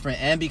little bit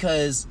different. And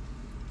because,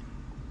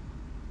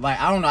 like,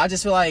 I don't know, I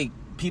just feel like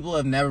people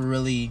have never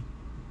really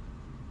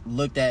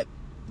looked at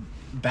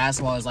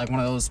basketball as, like, one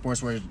of those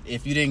sports where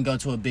if you didn't go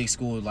to a big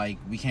school, like,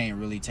 we can't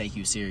really take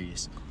you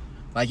serious.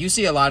 Like, you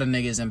see a lot of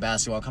niggas in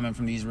basketball coming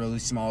from these really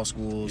small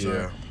schools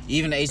or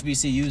even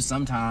HBCUs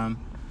sometime.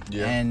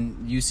 Yeah.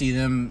 And you see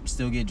them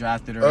still get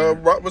drafted. Or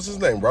What's his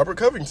name? Robert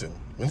Covington.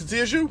 Went to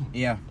TSU.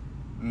 Yeah.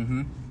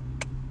 Mm-hmm.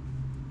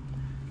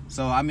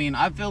 So, I mean,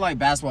 I feel like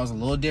basketball is a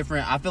little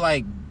different. I feel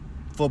like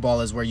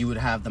football is where you would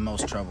have the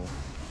most trouble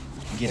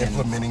getting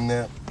Implementing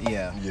that.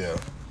 Yeah. Yeah.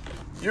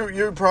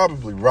 You're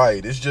probably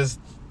right. It's just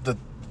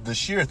the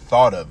sheer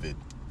thought of it.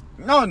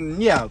 No,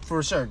 yeah,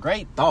 for sure.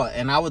 Great thought.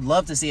 And I would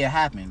love to see it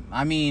happen.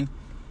 I mean,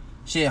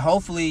 shit,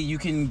 hopefully you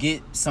can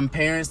get some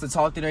parents to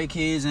talk to their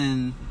kids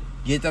and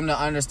get them to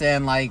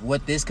understand, like,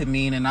 what this could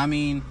mean. And, I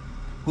mean,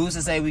 who's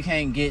to say we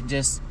can't get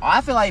just...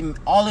 I feel like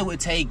all it would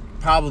take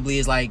probably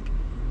is, like,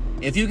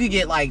 if you could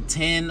get, like,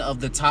 10 of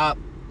the top...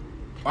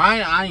 I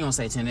ain't going to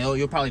say 10.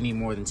 You'll probably need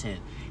more than 10.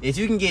 If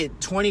you can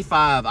get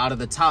 25 out of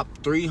the top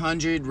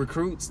 300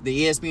 recruits,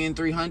 the ESPN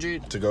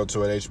 300... To go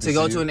to an HBCU. To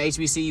go to an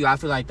HBCU, I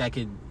feel like that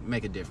could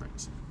make a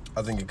difference.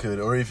 I think it could.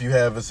 Or if you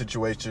have a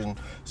situation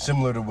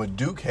similar to what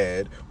Duke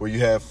had, where you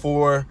have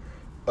 4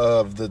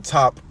 of the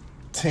top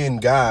 10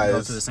 guys...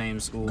 Go to the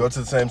same school. Go to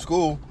the same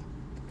school.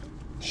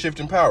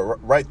 Shifting power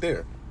right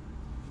there.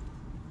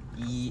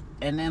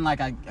 And then,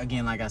 like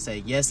I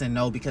said, yes and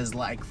no, because,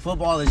 like,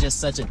 football is just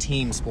such a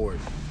team sport.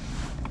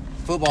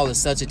 football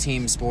is such a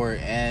team sport,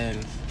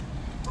 and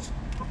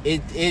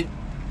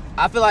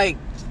I feel like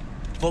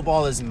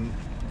football is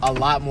a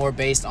lot more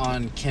based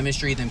on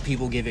chemistry than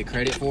people give it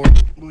credit for.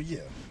 Well, yeah.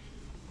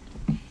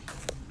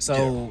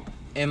 So,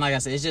 and like I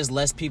said, it's just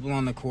less people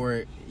on the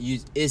court.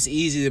 It's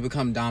easy to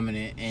become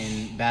dominant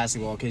in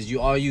basketball because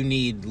all you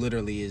need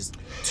literally is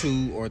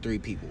 2 or 3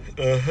 people.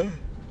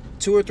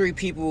 2 or 3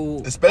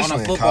 people Especially on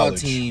a in football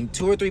college. team.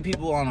 2 or 3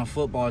 people on a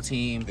football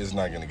team It's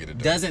not going to get it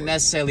done. doesn't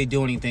necessarily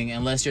do anything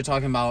unless you're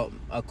talking about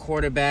a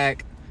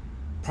quarterback,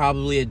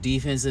 probably a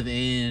defensive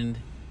end,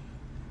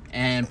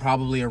 and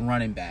probably a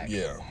running back.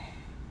 Yeah.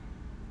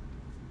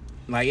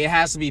 Like, it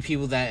has to be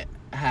people that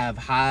have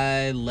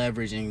high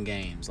leverage in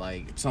games.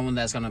 Like, someone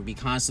that's going to be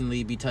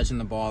constantly be touching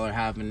the ball or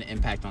have an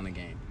impact on the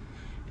game.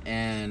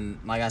 And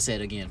like I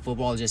said, again,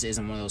 football just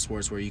isn't one of those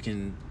sports where you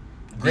can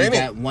be Granted-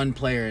 that one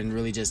player and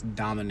really just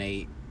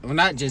dominate. Well,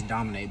 not just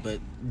dominate,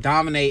 but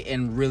dominate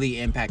and really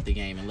impact the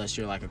game unless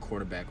you're like a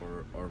quarterback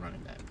or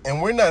running back.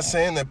 And we're not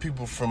saying that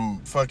people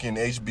from fucking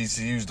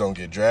HBCUs don't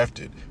get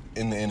drafted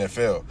in the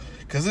NFL.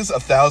 Because it's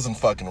 1,000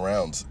 fucking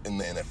rounds in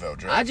the NFL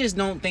draft. I just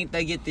don't think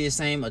they get the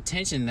same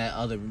attention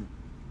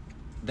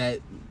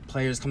that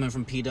players coming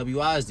from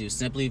PWIs do,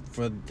 simply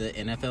for the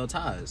NFL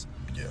ties.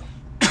 Yeah.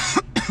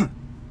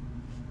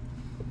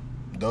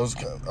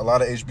 A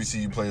lot of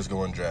HBCU players go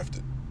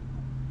undrafted.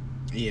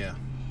 Yeah.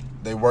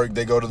 They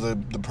go to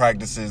the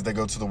practices, they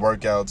go to the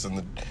workouts and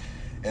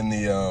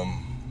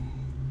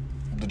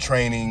the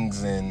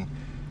trainings and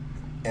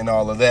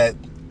all of that,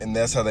 and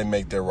that's how they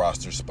make their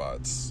roster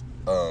spots.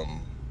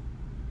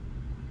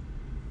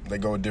 They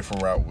go a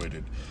different route with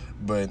it.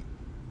 But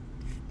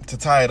to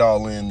tie it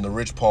all in, the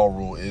Rich Paul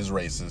rule is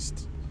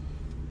racist.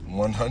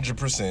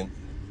 100%.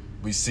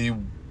 We see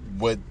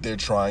what they're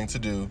trying to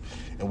do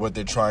and what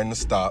they're trying to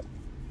stop.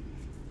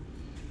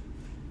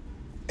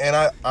 And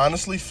I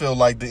honestly feel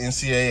like the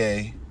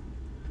NCAA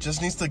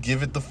just needs to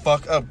give it the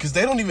fuck up because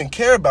they don't even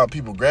care about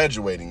people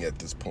graduating at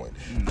this point.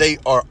 They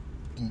are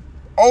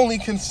only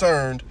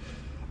concerned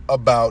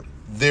about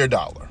their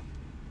dollar.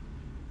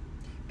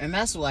 And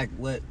that's like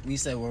what we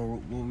said,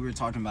 what we were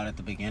talking about at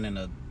the beginning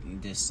of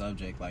this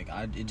subject. Like,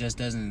 it just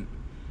doesn't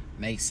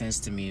make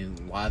sense to me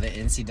why the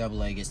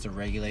NCAA gets to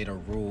regulate a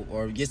rule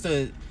or gets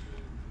to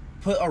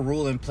put a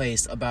rule in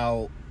place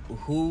about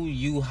who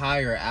you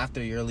hire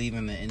after you're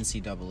leaving the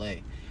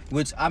NCAA.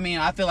 Which, I mean,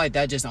 I feel like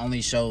that just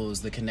only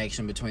shows the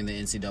connection between the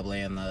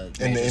NCAA and the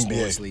major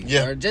sports leagues.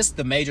 Yeah. Or just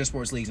the major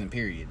sports leagues in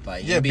period.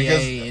 Like, Yeah, NBA,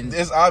 because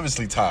there's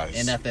obviously ties.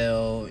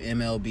 NFL,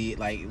 MLB,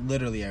 like,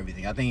 literally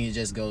everything. I think it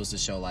just goes to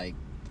show, like,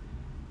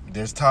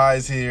 There's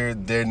ties here.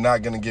 They're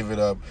not going to give it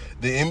up.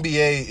 The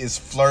NBA is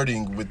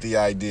flirting with the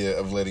idea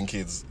of letting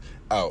kids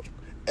out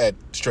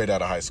straight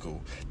out of high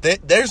school. There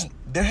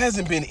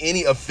hasn't been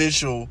any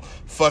official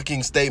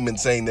fucking statement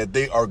saying that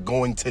they are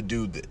going to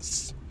do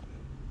this.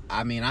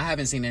 I mean, I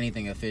haven't seen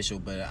anything official,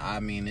 but I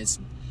mean, it's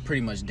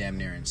pretty much damn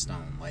near in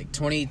stone. Like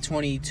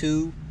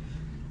 2022,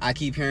 I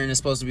keep hearing it's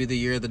supposed to be the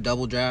year of the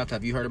double draft.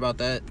 Have you heard about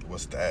that?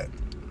 What's that?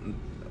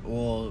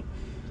 Well,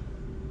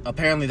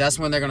 apparently that's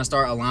when they're going to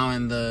start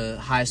allowing the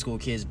high school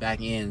kids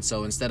back in.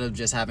 So instead of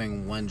just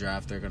having one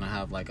draft, they're going to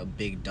have like a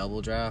big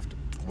double draft.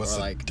 What's or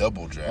a like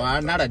double draft?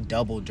 Well, not a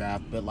double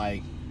draft, but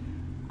like,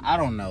 I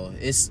don't know.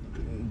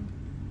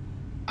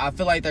 I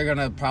feel like they're going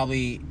to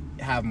probably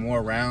have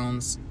more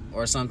rounds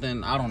or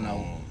something. I don't know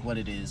what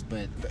it is,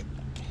 but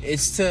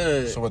it's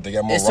to... So what, they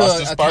got more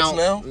roster spots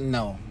now?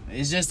 No.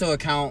 It's just to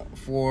account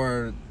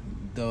for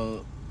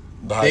the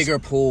high bigger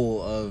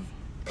pool of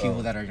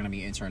people that are going to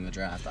be entering the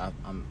draft,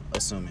 I'm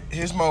assuming.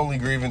 Here's my only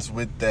grievance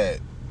with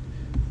that.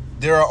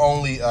 There are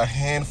only a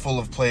handful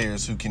of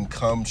players who can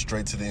come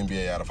straight to the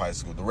NBA out of high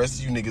school. The rest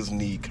of you niggas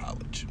need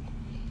college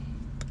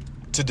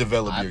to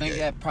develop your game. I think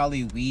that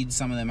probably weeds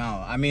some of them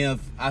out. I mean,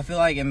 I feel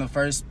like in the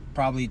first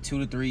probably 2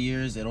 to 3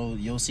 years,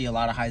 you'll see a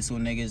lot of high school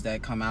niggas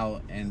that come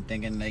out and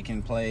thinking they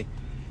can play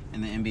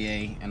in the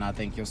NBA, and I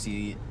think you'll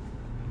see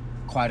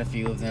quite a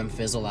few of them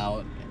fizzle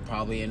out and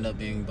probably end up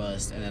being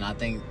bust. And then I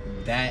think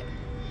that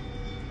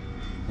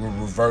Will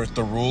revert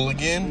the rule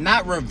again?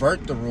 not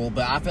revert the rule,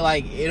 but I feel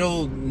like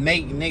it'll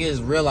make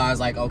niggas realize,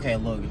 like, okay,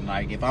 look,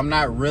 like, if I'm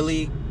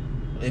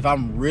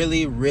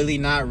really, really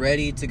not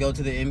ready to go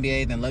to the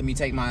NBA, then let me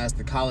take my ass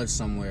to college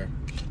somewhere.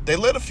 They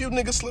let a few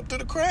niggas slip through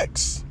the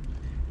cracks.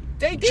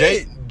 They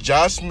did.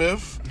 Josh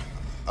Smith,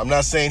 I'm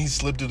not saying he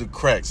slipped through the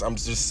cracks. I'm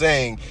just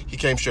saying he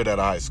came straight out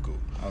of high school.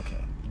 Okay.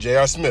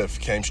 J.R. Smith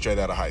came straight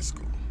out of high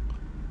school.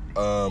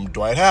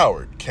 Dwight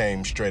Howard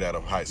came straight out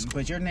of high school.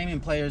 But you're naming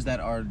players that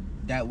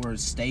were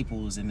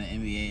staples in the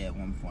NBA at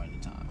one point in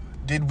time.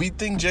 Did we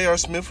think J.R.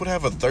 Smith would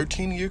have a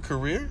 13-year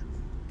career?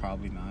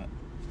 Probably not.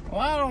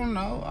 Well, I don't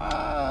know.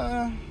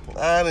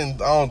 I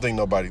don't think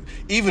nobody,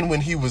 even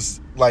when he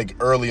was like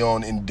early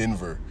on in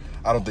Denver,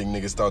 I don't think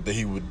niggas thought that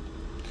he would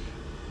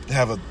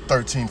have a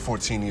 13,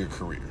 14-year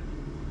career.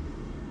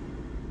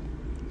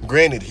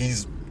 Granted,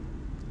 he's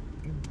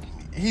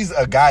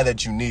a guy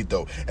that you need,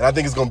 though. And I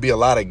think it's going to be a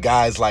lot of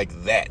guys like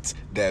that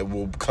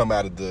will come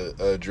out of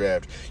the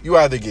draft. You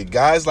either get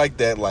guys like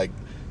that, like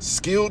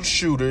skilled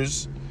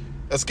shooters.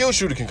 A skilled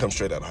shooter can come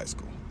straight out of high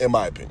school, in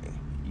my opinion.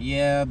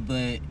 Yeah,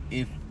 but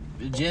if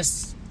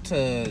just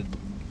to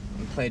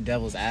play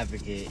devil's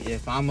advocate,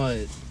 if I'm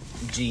a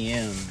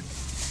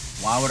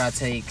GM, why would I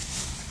take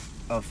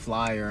a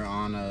flyer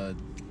on a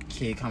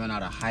kid coming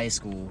out of high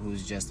school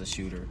who's just a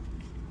shooter?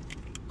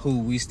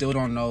 Who we still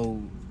don't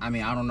know. I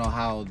mean, I don't know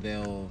how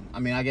they'll. I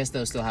mean, I guess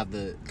they'll still have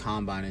the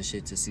combine and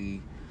shit to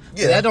see.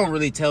 Yeah. But that don't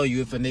really tell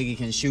you if a nigga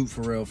can shoot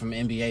for real from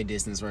NBA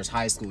distance versus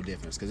high school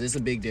difference, because it's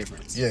a big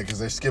difference. Yeah, because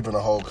they're skipping a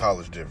whole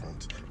college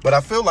difference. But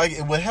I feel like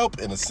it would help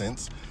in a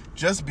sense,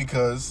 just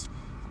because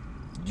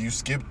you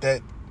skip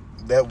that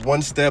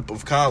one step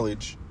of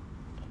college,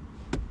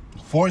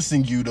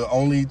 forcing you to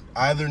only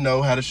either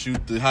know how to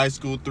shoot the high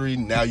school three,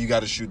 now you got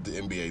to shoot the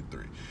NBA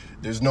three.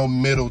 There's no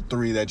middle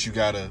three that you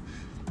got to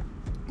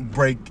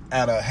break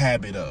out a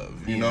habit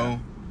of, you know?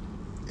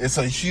 It's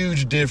a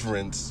huge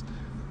difference.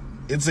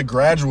 It's a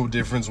gradual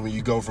difference when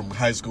you go from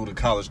high school to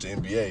college to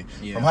NBA.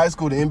 Yeah. From high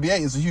school to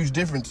NBA, it's a huge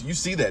difference. You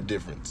see that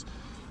difference.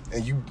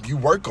 And you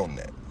work on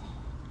that.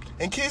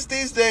 And kids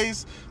these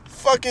days,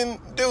 fucking,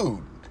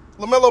 dude,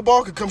 LaMelo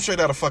Ball could come straight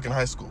out of fucking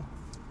high school.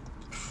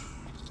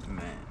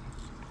 Man.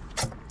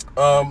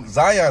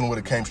 Zion would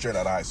have came straight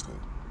out of high school.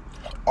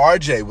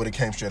 RJ would have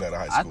came straight out of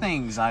high school. I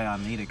think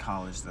Zion needed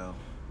college, though.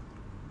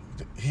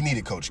 He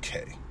needed Coach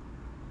K.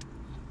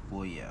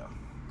 Well, yeah.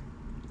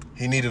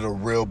 He needed a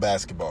real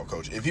basketball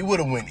coach. If he would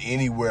have went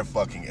anywhere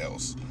fucking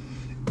else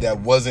that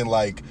wasn't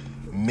like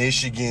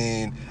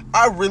Michigan,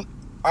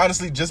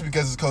 honestly, just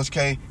because it's Coach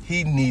K,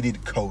 he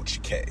needed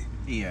Coach K.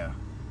 Yeah.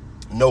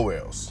 Nowhere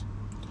else.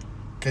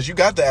 Because you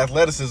got the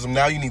athleticism,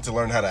 now you need to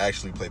learn how to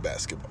actually play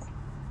basketball.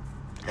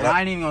 And I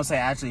ain't even going to say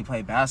actually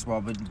play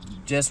basketball, but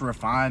just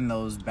refine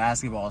those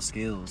basketball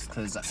skills.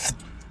 Because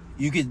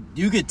you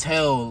could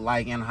tell,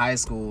 like, in high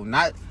school,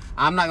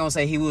 I'm not going to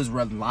say he was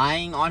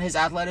relying on his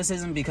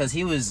athleticism, because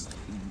he was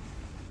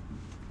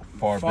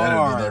far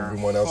better than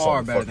everyone else.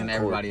 Far better than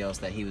everybody else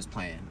that he was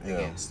playing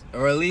against.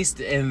 Or at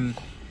least in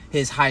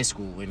his high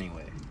school,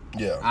 anyway.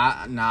 Yeah.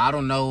 I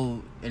don't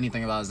know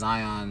anything about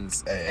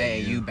Zion's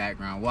AAU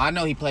background. Well, I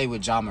know he played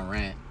with Ja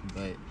Morant,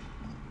 but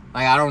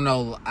like, I don't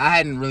know. I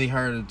hadn't really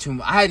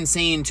I hadn't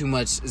seen too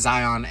much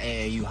Zion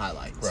AAU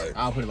highlights. Right.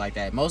 I'll put it like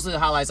that. Most of the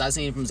highlights I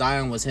seen from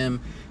Zion was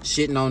him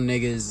shitting on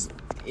niggas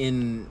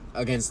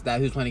against that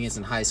he was playing against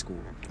in high school.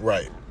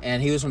 Right.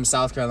 And he was from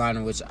South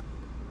Carolina, which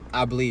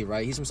I believe,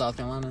 right? He's from South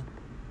Carolina?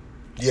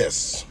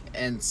 Yes.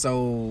 And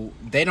so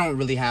they don't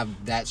really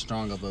have that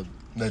strong of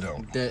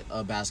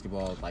a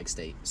basketball like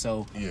state.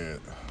 So yeah,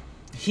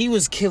 he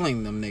was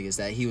killing them niggas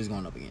that he was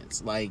going up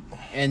against. Like,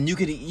 and you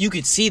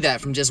could see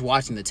that from just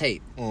watching the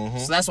tape. Mm-hmm.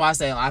 So that's why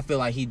I feel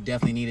like he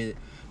definitely needed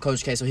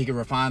Coach K so he could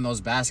refine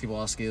those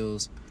basketball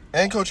skills.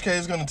 And Coach K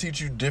is going to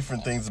teach you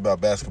different things about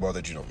basketball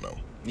that you don't know.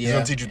 He's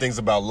going to teach you things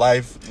about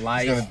life.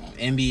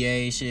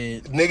 NBA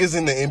shit. Niggas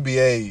in the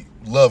NBA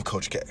love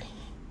Coach K.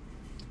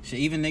 Shit,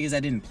 even niggas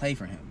that didn't play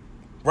for him.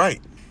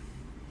 Right.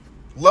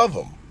 Love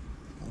him.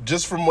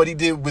 Just from what he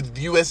did with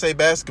USA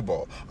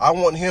Basketball. I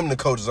want him to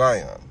coach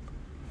Zion.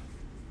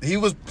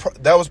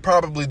 That was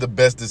probably the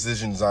best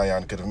decision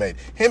Zion could have made.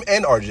 Him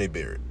and RJ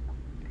Barrett.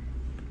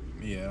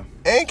 Yeah.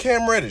 And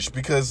Cam Reddish,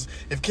 because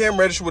if Cam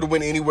Reddish would have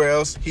went anywhere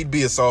else, he'd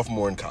be a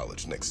sophomore in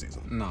college next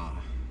season. Nah,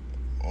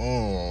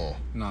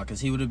 because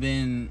he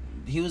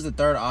was the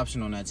third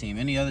option on that team.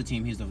 Any other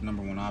team, he's the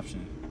number one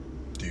option.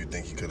 Do you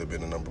think he could have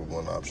been the number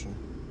one option?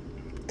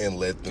 And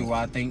led them? Do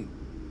I think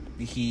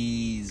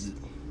he's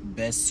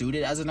best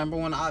suited as a number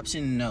one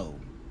option? No.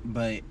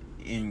 But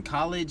in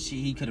college,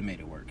 he could have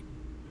made it work.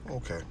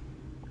 Okay.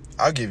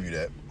 I'll give you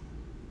that.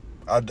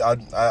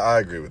 I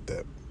agree with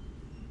that.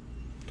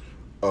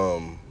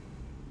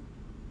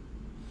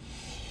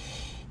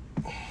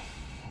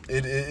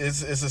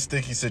 It's a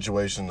sticky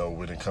situation though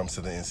when it comes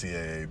to the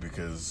NCAA,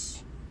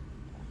 because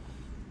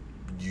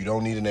you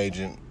don't need an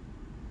agent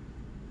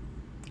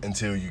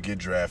until you get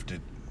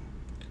drafted.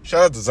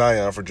 Shout out to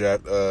Zion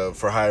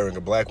for hiring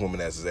a black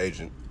woman as his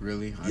agent.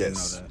 Really? I didn't know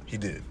that. He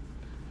did.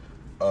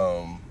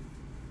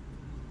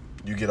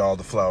 You get all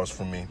the flowers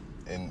from me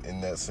in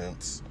that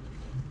sense.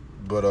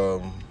 But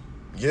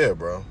yeah,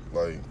 bro,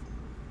 like,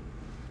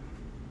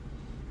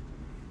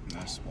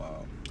 that's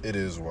wild. It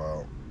is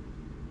wild.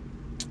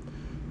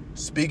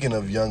 Speaking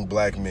of young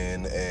black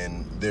men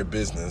and their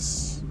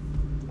business,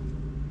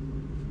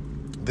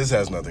 this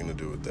has nothing to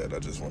do with that. I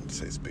just wanted to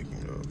say,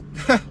 speaking of.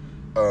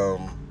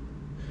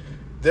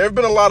 There have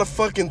been a lot of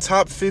fucking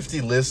top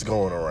 50 lists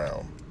going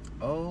around.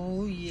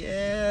 Oh,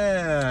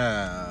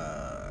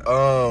 yeah.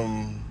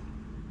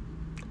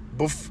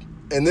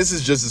 And this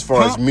is just as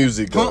far as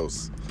music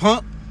goes.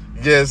 Pump.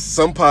 Yes,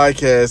 some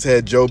podcasts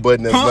had Joe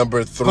Budden as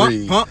number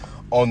 3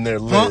 on their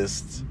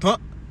list.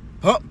 Pump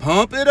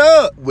it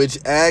up. Which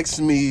asks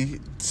me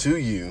to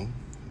you,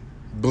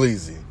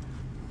 Bleezy,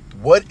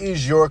 what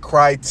is your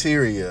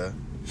criteria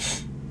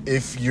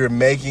if you're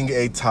making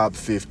a top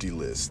 50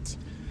 list?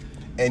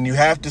 And you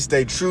have to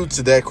stay true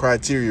to that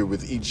criteria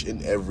with each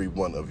and every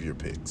one of your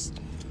picks.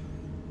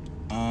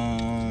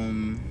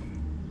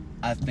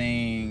 I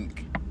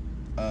think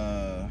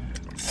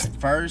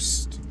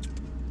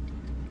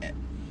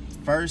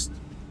First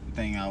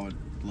thing I would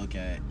look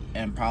at,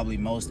 and probably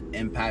most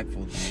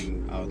impactful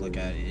thing I would look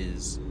at,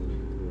 is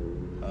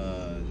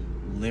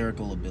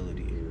lyrical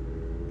ability.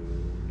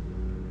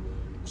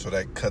 So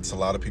that cuts a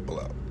lot of people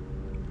out.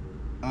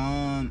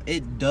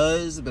 It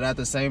does, but at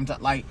the same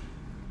time, like,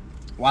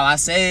 while I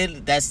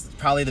said that's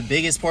probably the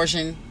biggest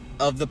portion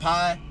of the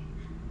pie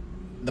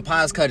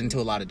is cut into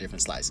a lot of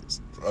different slices.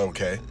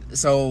 Okay.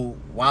 So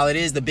while it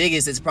is the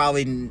biggest, it's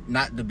probably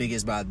not the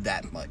biggest by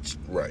that much.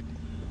 Right.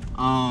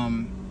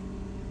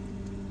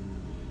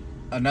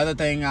 Another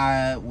thing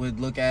I would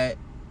look at,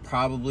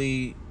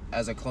 probably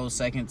as a close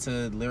second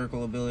to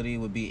lyrical ability,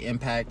 would be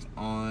impact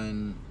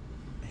on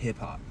hip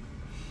hop.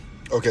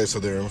 Okay, so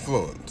their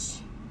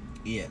influence.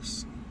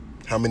 Yes.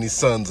 How many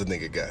sons a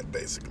nigga got,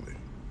 basically?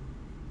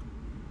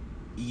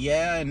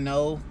 Yeah and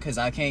no, because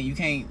you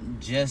can't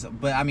just,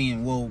 but I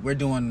mean, well, we're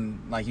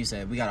doing, like you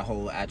said, we got a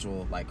whole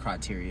actual, like,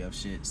 criteria of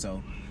shit,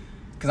 so,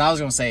 because I was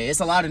going to say, it's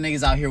a lot of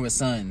niggas out here with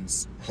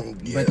sons,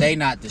 Yeah. but they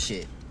not the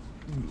shit.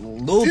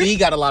 Lil B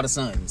got a lot of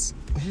sons.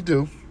 He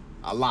do.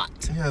 A lot.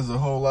 He has a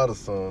whole lot of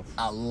sons.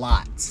 A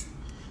lot.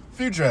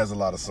 Future has a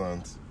lot of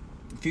sons.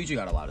 Future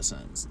got a lot of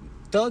sons.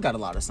 Thug got a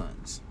lot of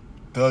sons.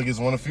 Thug is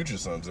one of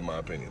Future's sons, in my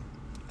opinion.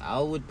 I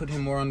would put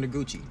him more under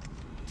Gucci.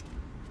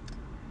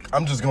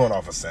 I'm just going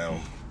off of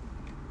sound.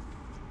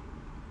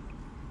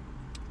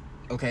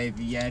 Okay,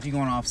 if you're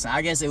going off,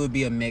 I guess it would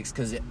be a mix,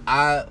 because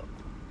I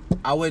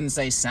wouldn't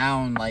say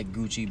sound like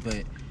Gucci,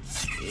 but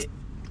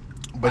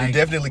But he like,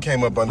 definitely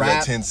came up under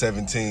rap. that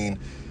 1017.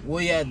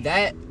 Well, yeah,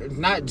 that,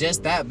 not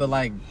just that, but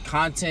like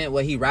content,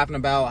 what he rapping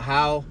about,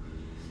 how,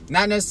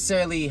 not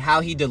necessarily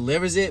how he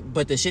delivers it,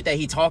 but the shit that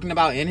he talking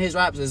about in his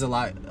raps is a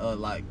lot, It's a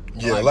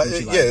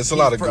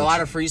lot of a Gucci.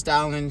 lot of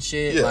freestyling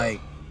shit, Yeah.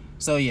 like,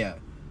 so yeah.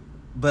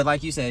 But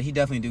like you said, he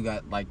definitely do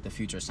got like the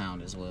Future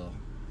sound as well.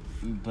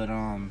 But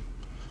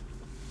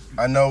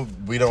I know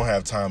we don't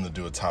have time to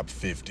do a top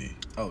 50.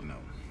 oh no,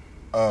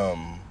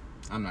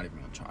 I'm not even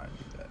gonna try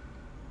to do that.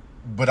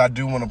 But I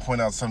do want to point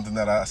out something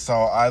that I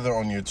saw either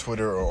on your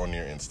Twitter or on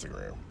your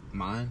Instagram.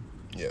 Mine?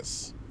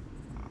 Yes.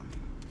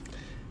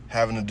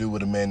 Having to do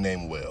with a man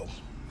named Will.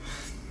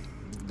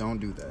 Don't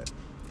do that.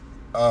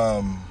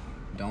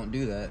 Don't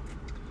do that.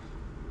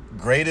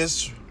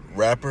 Greatest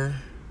rapper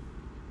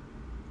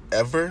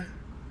ever?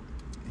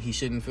 He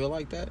shouldn't feel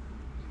like that.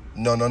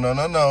 No.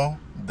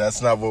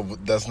 That's not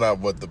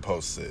what the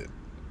post said.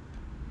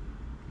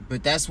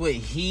 But that's what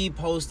he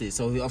posted.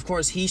 So, of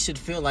course, he should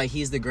feel like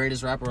he's the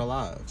greatest rapper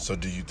alive. So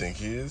do you think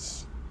he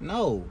is?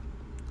 No.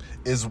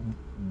 Is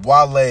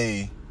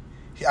Wale...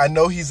 I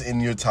know he's in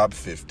your top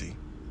 50.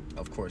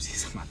 Of course,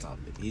 he's in my top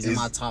 50. He's in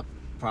my top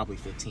probably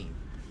 15.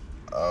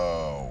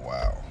 Oh,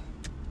 wow.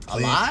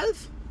 Please.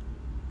 Alive?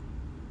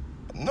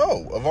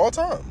 No, of all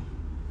time.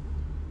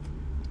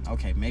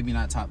 Okay, maybe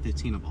not top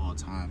 15 of all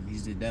time.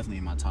 He's definitely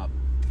in my top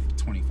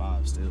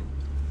 25 still.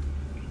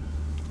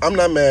 I'm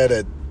not mad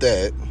at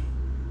that.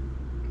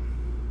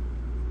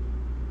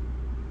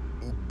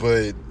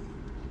 But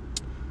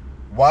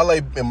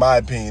Wale, in my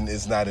opinion,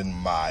 is not in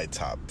my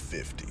top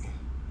 50.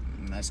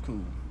 That's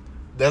cool.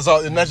 That's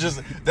all, and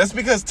that's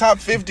because top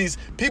 50s,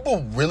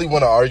 people really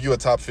want to argue a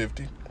top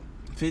 50.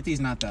 50's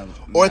not that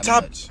Or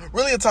that much.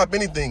 really a top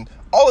anything.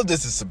 All of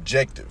this is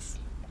subjective.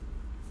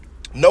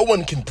 No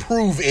one can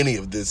prove any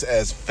of this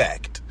as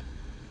fact.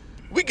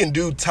 We can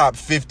do top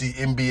 50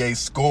 NBA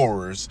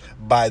scorers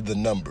by the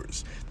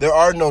numbers. There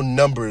are no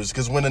numbers,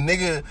 because when a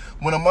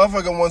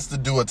motherfucker wants to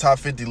do a top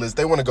 50 list,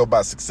 they want to go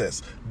by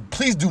success.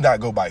 Please do not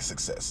go by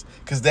success,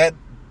 because that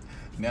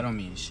don't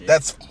mean shit.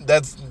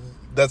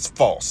 that's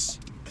false.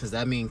 Because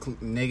that means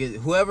nigga,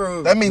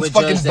 whoever. That means would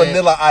fucking judge that-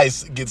 Vanilla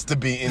Ice gets to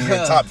be in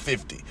your top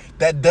 50.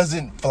 That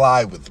doesn't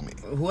fly with me.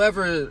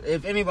 Whoever,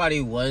 if anybody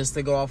was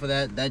to go off of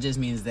that, that just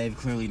means they've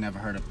clearly never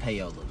heard of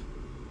Payola.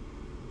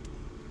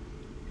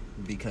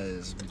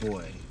 Because,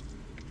 boy,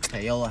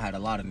 Payola had a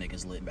lot of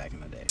niggas lit back in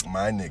the day.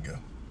 My nigga.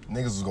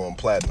 Niggas was going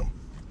platinum.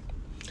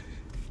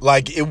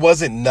 Like, it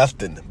wasn't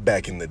nothing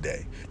back in the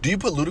day. Do you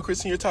put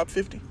Ludacris in your top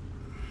 50?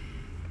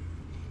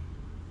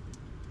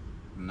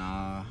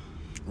 Nah.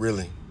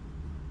 Really?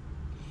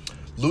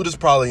 Luda's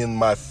probably in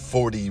my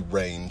 40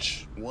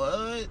 range.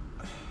 What?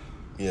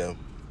 Yeah.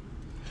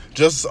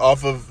 Just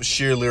off of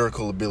sheer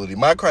lyrical ability.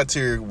 My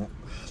criteria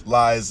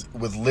lies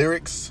with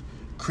lyrics,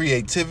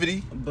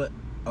 creativity. But,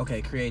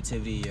 okay,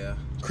 creativity, yeah.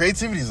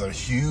 Creativity is a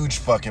huge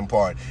fucking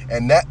part.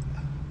 And that...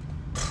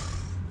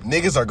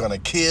 niggas are gonna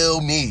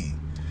kill me.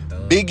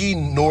 Biggie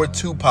nor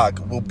Tupac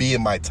will be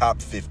in my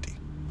top 50.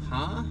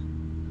 Huh?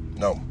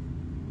 No.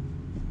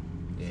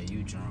 Yeah,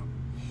 you drunk.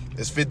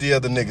 There's 50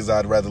 other niggas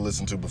I'd rather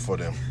listen to before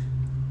them.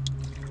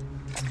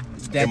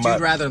 That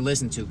you'd rather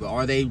listen to, but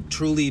are they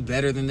truly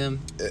better than them?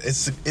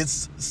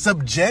 It's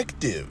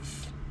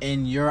subjective.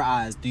 In your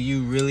eyes, do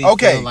you really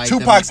Okay, feel like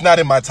Tupac's not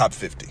in my top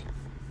 50.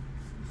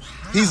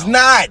 How? He's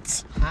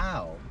not.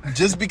 How?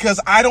 Just because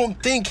I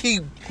don't think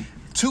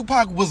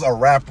Tupac was a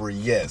rapper,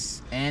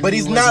 yes. And but he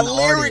he's was not an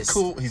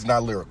lyrical. He's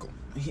not lyrical.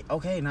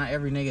 Okay, not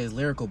every nigga is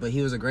lyrical, but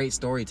he was a great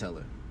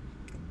storyteller.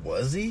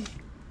 Was he?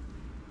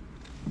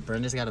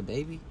 Brenda's Got a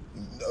Baby?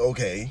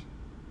 Okay.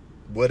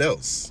 What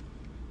else?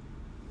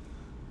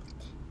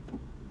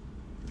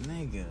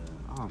 Nigga,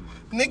 oh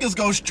my. Niggas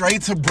go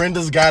straight to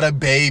Brenda's Got a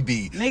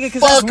Baby. Nigga,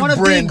 because that's one of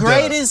Brenda. the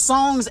greatest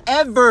songs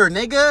ever,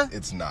 nigga.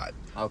 It's not.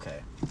 Okay,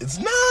 It's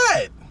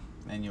not.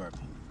 in your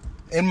opinion.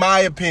 In my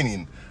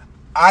opinion,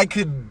 I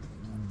could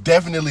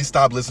definitely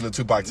stop listening to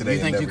Tupac today. You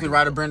think and you never could do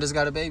write a it. Brenda's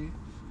Got a Baby?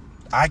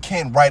 I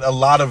can't write a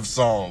lot of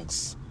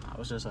songs. I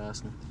was just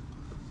asking.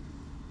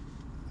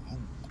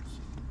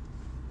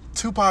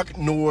 Tupac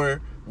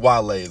nor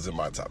Wale is in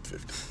my top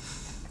 50.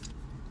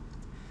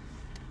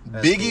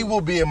 That's Biggie cool.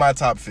 will be in my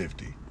top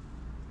 50.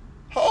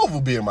 Hov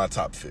will be in my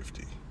top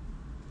 50.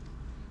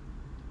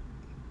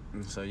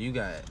 So you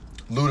got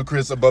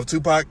Ludacris above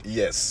Tupac?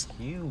 Yes.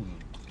 you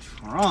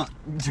drunk,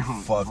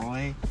 Fuck.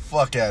 boy.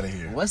 Fuck out of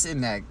here. What's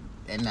in that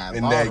And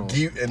bottle?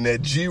 that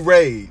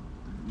G-Raid.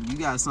 You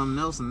got something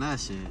else in that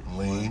shit.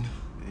 Lean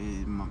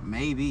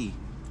Maybe.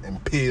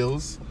 and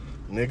pills.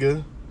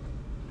 Nigga.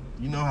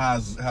 You know how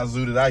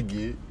zooted I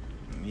get.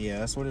 Yeah,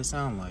 that's what it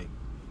sounds like.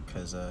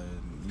 Cause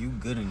you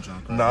good and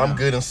drunk right No, now. I'm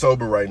good and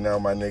sober right now,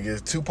 my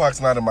nigga.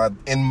 Tupac's not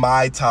in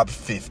my top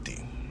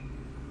 50.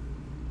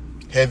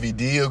 Heavy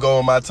D will go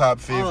in my top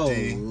 50.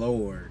 Oh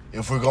Lord.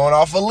 If we're going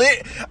off of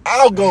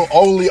I'll go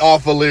only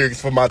off of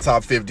lyrics for my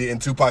top 50,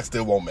 and Tupac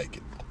still won't make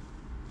it.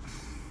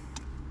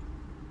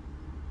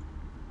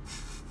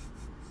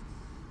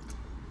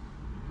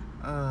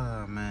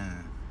 Oh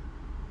man.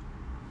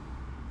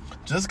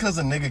 Just because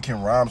a nigga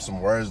can rhyme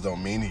some words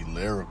don't mean he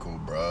lyrical,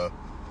 bruh.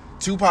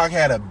 Tupac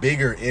had a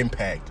bigger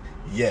impact,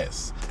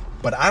 yes.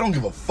 But I don't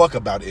give a fuck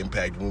about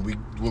impact when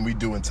we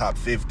doing top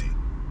 50.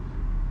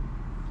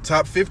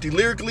 Top 50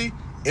 lyrically,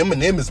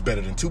 Eminem is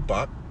better than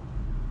Tupac.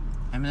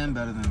 Eminem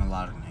better than a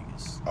lot of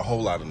niggas. A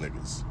whole lot of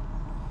niggas.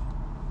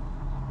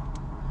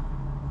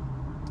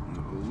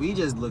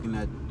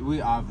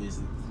 We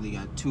obviously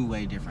got two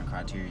way different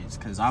criteria.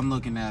 Cause I'm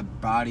looking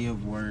at body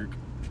of work,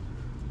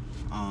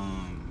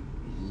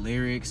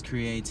 lyrics,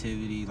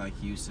 creativity, like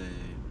you said.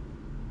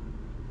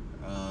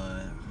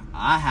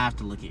 I have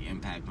to look at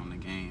impact on the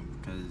game,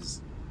 because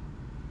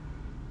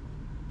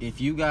if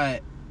you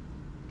a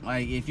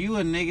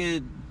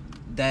nigga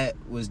that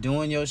was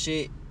doing your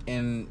shit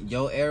in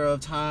your era of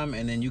time,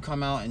 and then you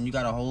come out and you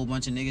got a whole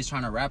bunch of niggas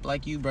trying to rap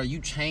like you, bro, you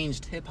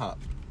changed hip hop.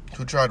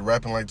 Who tried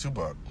rapping like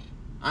Tupac?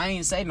 I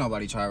ain't say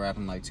nobody tried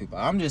rapping like Tupac.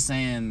 I'm just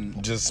saying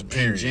Just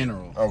period. in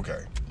general.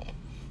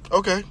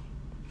 Okay.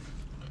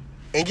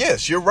 And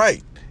yes, you're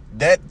right.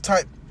 That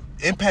type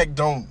impact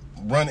don't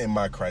run in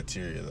my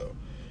criteria though.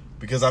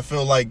 Because I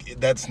feel like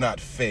that's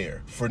not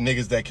fair for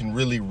niggas that can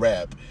really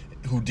rap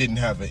who didn't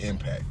have an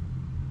impact.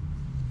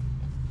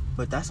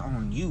 But that's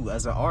on you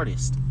as an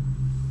artist.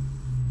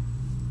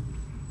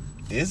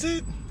 Is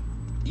it?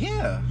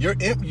 Yeah.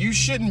 You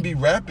shouldn't be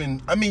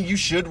rapping. I mean, you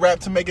should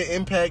rap to make an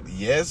impact,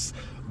 yes,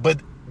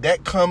 but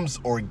that comes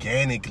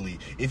organically.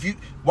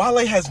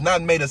 Wale has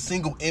not made a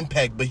single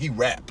impact, but he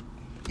rap.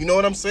 You know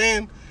what I'm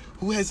saying?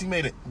 Who has he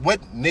made it?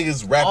 What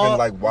niggas rapping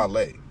like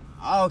Wale?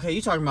 Oh, okay,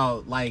 you talking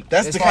about like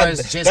That's as the far kind-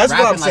 as just that's what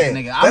rapping I'm like saying. a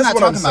nigga. That's I'm not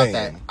what I'm talking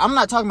about saying. that. I'm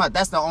not talking about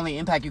that's the only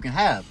impact you can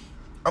have.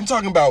 I'm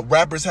talking about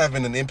rappers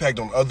having an impact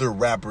on other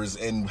rappers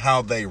and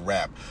how they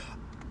rap.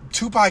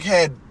 Tupac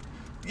had,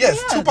 yes,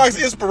 Yeah.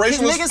 Tupac's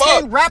inspirational Niggas as fuck.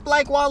 can't rap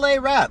like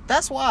Wale rap.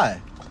 That's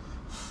why.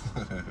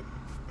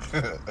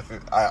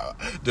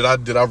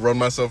 Did I run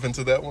myself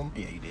into that one?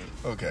 Yeah, you did.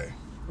 Okay.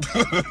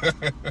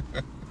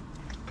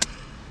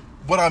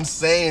 What I'm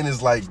saying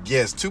is like,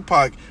 yes,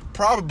 Tupac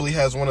probably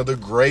has one of the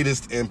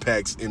greatest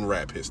impacts in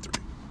rap history.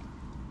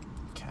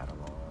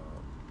 Catalog.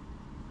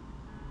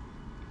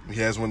 He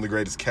has one of the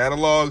greatest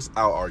catalogs.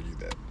 I'll argue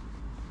that.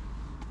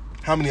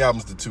 How many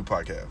albums did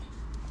Tupac have?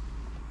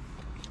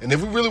 And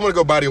if we really want to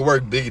go body of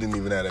work, Biggie didn't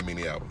even have that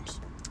many albums.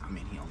 I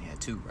mean, he only had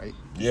two, right?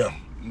 Yeah.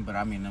 But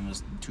I mean, them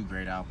was two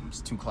great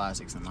albums, two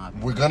classics in my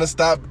opinion. We're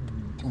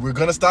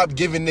gonna stop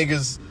giving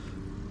niggas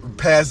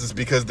passes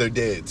because they're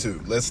dead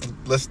too. Let's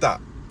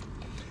stop.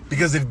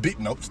 Because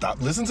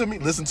stop. Listen to me.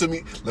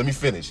 Let me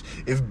finish.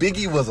 If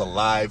Biggie was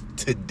alive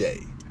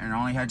today, And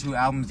only had two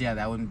albums, yeah,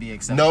 that wouldn't be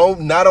acceptable.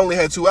 no, not only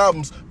had two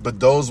albums, but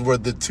those were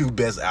the two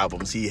best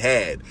albums he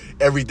had.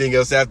 Everything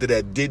else after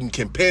that didn't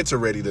compare to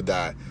Ready to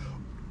Die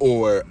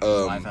or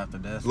Life After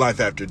Death. Life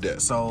After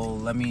Death. So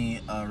let me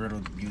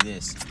riddle you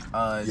this.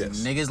 Yes.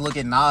 Niggas look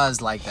at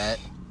Nas like that,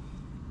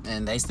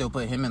 and they still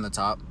put him in the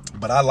top.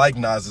 But I like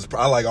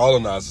I like all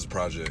of Nas's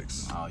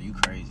projects. Oh, you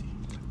crazy.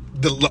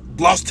 The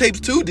Lost Tapes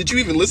too. Did you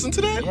even listen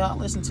to that? Yeah, I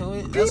listened to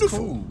it.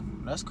 Beautiful.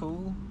 That's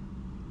cool.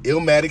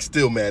 Illmatic,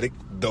 Stillmatic.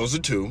 Those are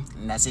two.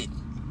 And that's it.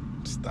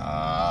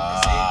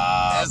 Stop.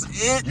 That's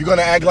it. You're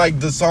gonna act like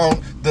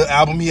the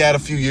album he had a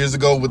few years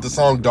ago with the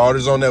song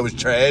Daughters on that was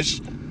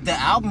trash? The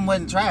album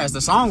wasn't trash.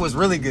 The song was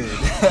really good.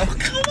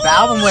 The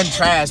album wasn't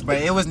trash,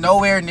 but it was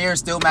nowhere near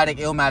Stillmatic,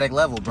 Illmatic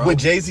level, bro. Would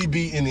Jay-Z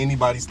be in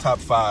anybody's top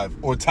 5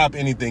 or top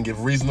anything if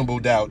Reasonable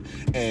Doubt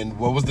and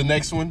what was the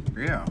next one?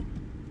 Yeah.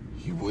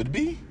 He would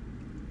be?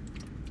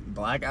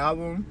 Black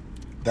album?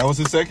 That was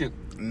his second.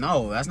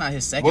 No, that's not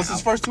his second. What's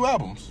his first two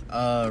albums?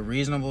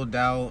 Reasonable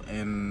Doubt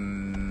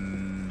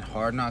and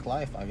Hard Knock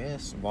Life, I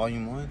guess.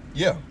 Volume 1.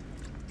 Yeah.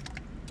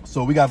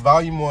 So we got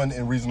Volume 1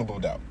 and Reasonable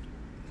Doubt.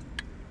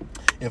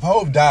 If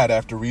Hov died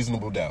after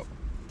Reasonable Doubt,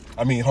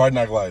 Hard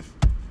Knock Life,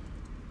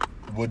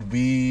 would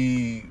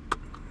we...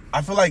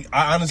 I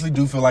honestly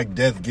do feel like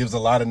death gives a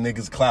lot of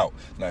niggas clout.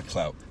 Not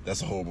clout.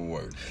 That's a horrible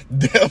word.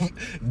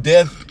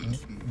 Death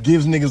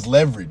gives niggas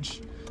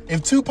leverage.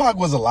 If Tupac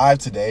was alive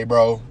today,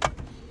 bro...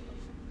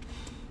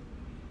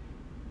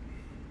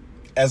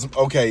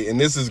 and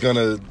this is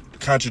gonna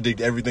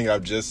contradict everything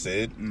I've just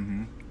said.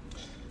 Mm-hmm.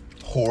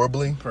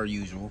 Horribly. Per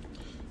usual.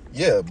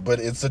 Yeah, but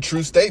it's a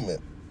true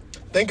statement.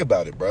 Think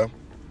about it, bro.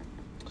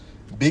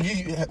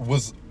 Biggie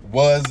was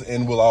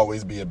and will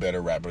always be a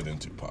better rapper than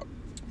Tupac.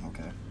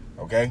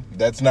 Okay?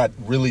 That's not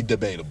really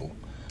debatable.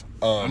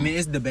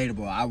 It's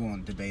debatable. I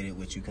won't debate it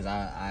with you because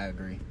I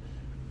agree.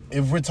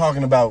 If we're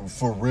talking about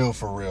for real,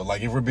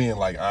 like if we're being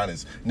like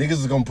honest, niggas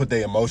is gonna put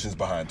their emotions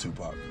behind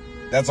Tupac.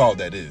 That's all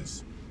that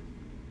is.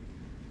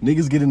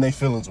 Niggas get in their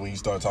feelings when you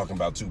start talking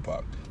about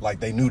Tupac. Like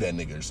they knew that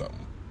nigga or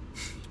something.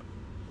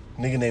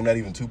 Nigga name not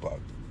even Tupac.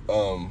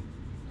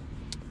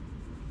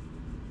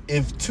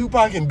 If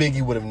Tupac and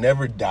Biggie would have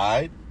never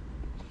died,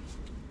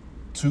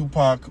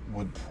 Tupac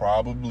would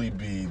probably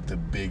be the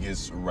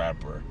biggest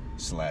rapper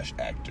 /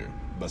 actor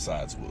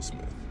besides Will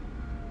Smith.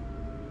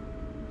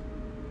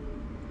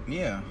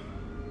 Yeah,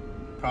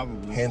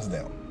 probably. Hands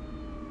down.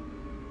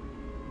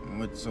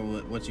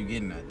 What you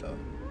getting at though?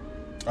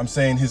 I'm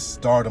saying his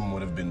stardom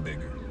would have been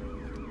bigger.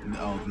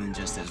 Oh, than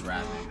just his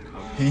rapping.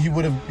 Okay. He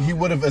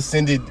would have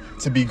ascended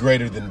to be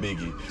greater than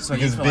Biggie. So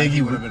because Biggie like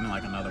he would have been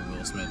like another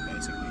Will Smith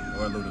basically,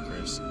 or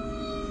Ludacris.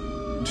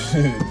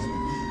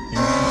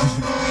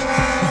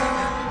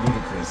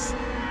 Ludacris.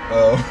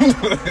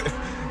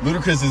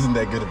 Ludacris isn't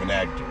that good of an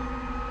actor.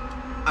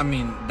 I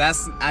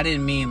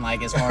didn't mean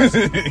like as far as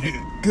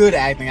good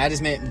acting. I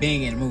just meant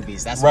being in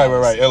movies. That's right.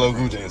 LL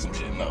Cool J and some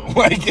shit. No,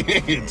 like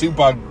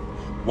Tupac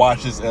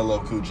watches LL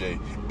Cool J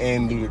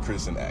and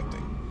Ludacris in acting.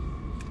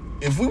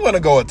 If we want to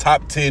go a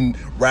top 10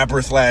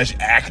 rapper /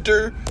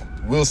 actor,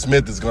 Will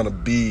Smith is gonna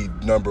be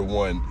number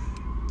 1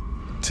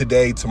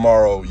 today,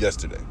 tomorrow,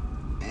 yesterday,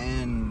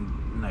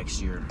 and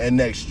next year.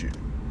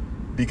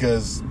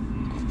 Because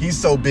he's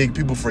so big,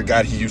 people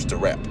forgot he used to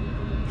rap.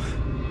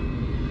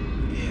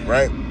 Yeah.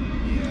 Right? Yeah.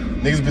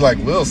 Niggas be like,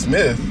 Will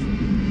Smith,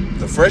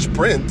 the Fresh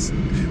Prince.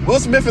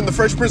 Will Smith and the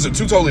Fresh Prince are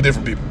two totally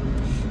different people.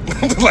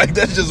 Like,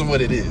 that's just what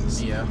it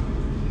is. Yeah.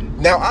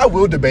 Now, I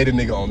will debate a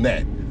nigga on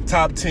that.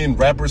 Top 10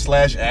 rapper /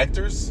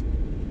 actors.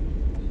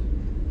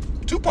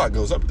 Tupac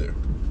goes up there.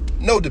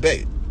 No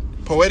debate.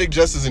 Poetic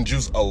Justice and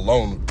Juice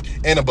alone,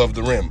 and Above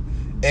the Rim.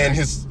 And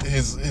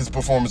his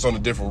performance on A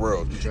Different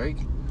World. Drake?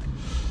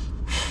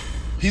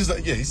 He's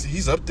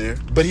up there.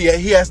 But he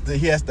has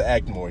to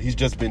act more. He's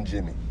just been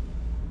Jimmy.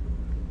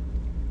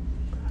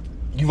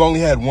 You've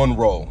only had one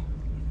role.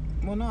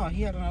 Well, no,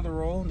 he had another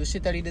role. The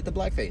shit that he did the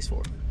blackface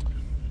for.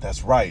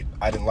 That's right.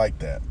 I didn't like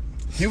that.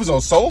 He was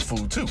on Soul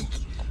Food too.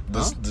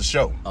 The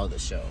show. Oh, the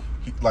show.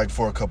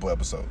 For a couple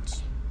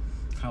episodes.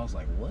 I was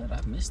like, what? I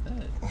missed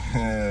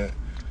that.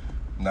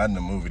 Not in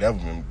the movie. That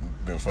would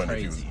have been funny.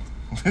 Crazy.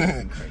 If he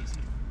was... Crazy.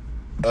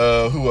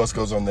 Who else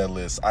goes on that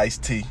list?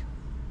 Ice-T.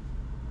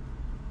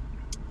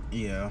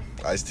 Yeah.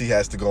 Ice-T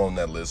has to go on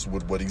that list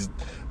with what he's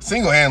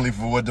single-handedly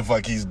for what the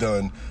fuck he's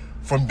done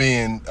from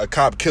being a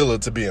cop killer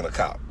to being a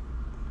cop.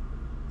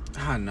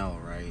 I know,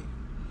 right?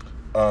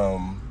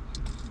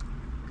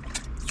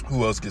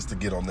 Who else gets to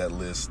get on that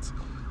list?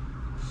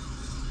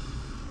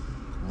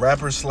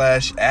 Rapper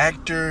 /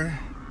 actor.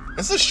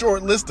 It's a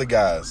short list of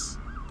guys.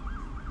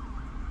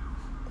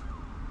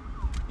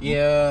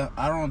 Yeah,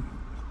 I don't...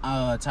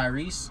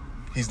 Tyrese?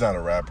 He's not a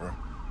rapper.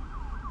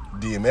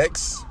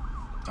 DMX?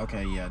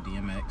 Okay, yeah,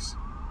 DMX.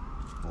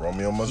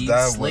 Romeo Must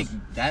Die was...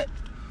 that,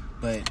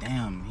 but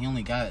damn, he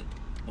only got,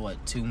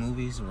 2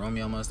 movies?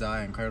 Romeo Must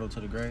Die and Cradle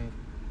to the Grave?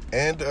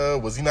 And,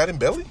 was he not in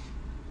Belly?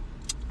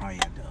 Oh, yeah,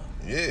 duh.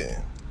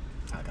 Yeah.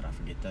 How could I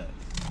forget that?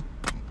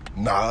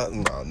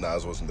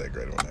 Nas wasn't that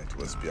great of an actor,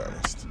 let's be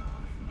honest.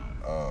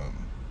 No.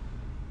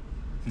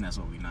 And that's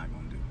what we're not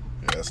gonna do.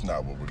 Yeah, that's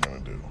not what we're gonna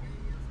do.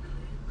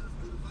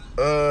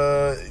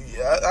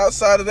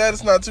 Outside of that,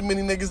 it's not too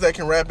many niggas that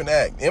can rap and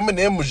act.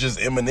 Eminem was just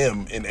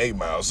Eminem in 8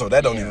 Mile, so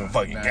that don't even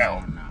fucking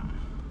count.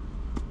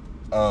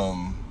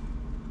 No.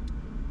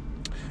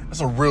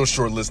 That's a real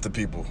short list of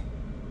people.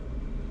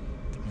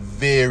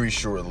 Very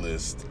short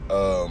list.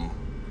 I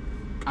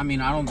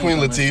don't Queen think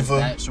the list is Latifah.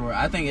 that short.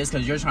 I think it's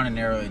because you're trying to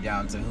narrow it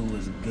down to who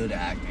is good at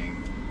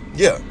acting.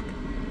 Yeah.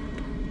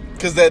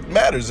 Because that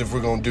matters if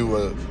we're going to do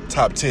a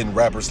top 10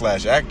 rapper /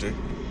 actor.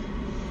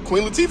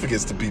 Queen Latifah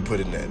gets to be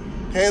put in that.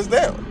 Hands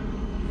down.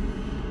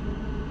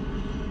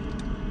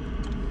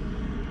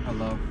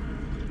 Hello?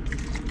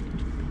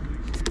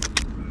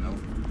 Nope.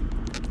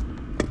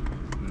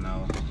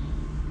 No.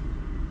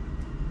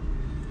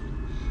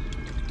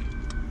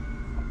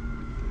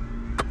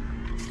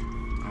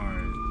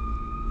 Alright.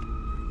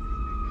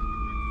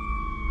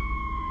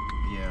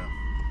 Yeah.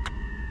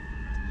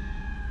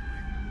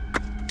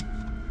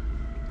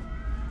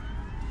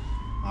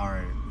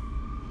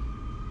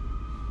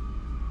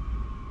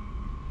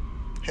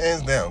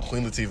 Hands down,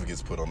 Queen Latifah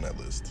gets put on that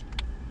list.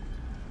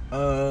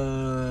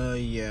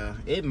 Yeah.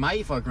 It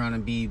might fuck around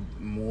and be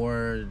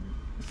more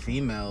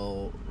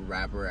female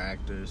rapper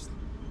actors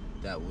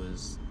that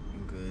was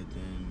good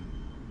than...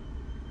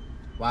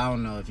 Well, I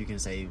don't know if you can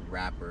say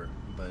rapper,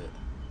 but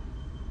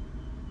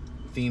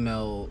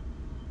female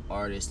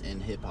artist in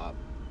hip-hop.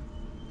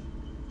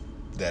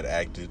 That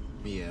acted.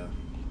 Yeah.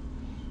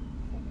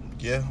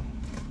 Yeah.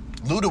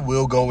 Luda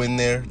will go in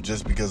there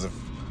just because of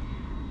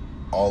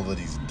all that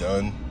he's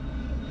done.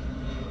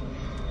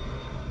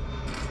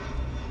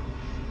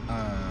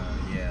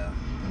 Yeah.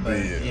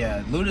 But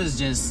yeah, Luda's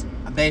just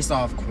based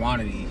off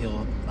quantity.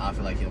 I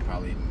feel like he'll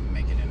probably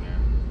make it in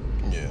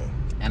there. Yeah.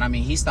 And I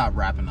mean, he stopped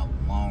rapping a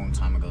long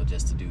time ago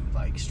just to do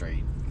like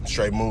straight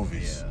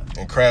movies.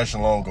 Yeah. And Crash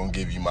Alone gonna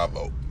give you my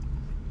vote.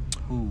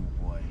 Ooh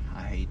boy,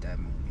 I hate that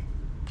movie.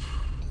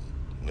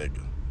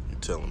 Nigga, you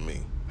telling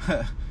me?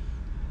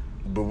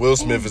 But Will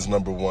Smith is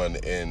number 1,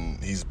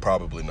 and he's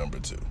probably number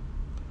 2.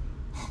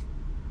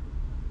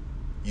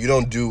 You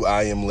don't do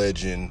I Am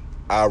Legend,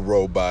 I,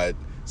 Robot,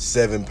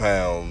 7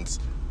 Pounds,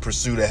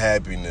 Pursuit of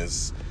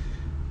Happiness.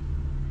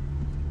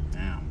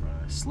 Damn, bro.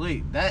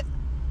 Sleep. That...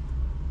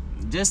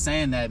 Just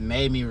saying that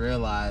made me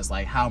realize,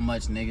 like, how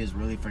much niggas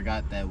really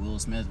forgot that Will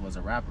Smith was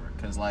a rapper.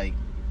 Because, like...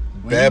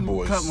 Bad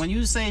Boys. When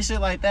you say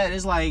shit like that,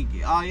 it's like,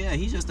 oh, yeah,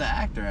 he's just an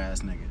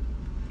actor-ass nigga.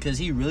 Because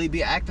he really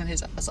be acting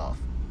his ass off.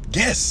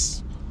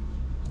 Yes.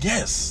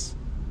 Yes.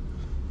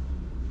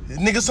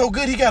 Nigga so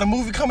good, he got a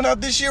movie coming out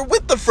this year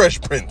with the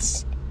Fresh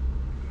Prince.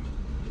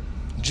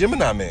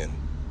 Gemini Man.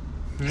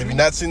 Mm-hmm. Have you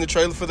not seen the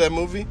trailer for that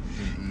movie?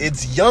 Mm-hmm.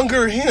 It's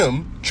younger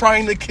him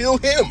trying to kill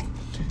him.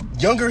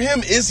 Younger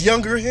him is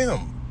younger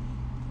him.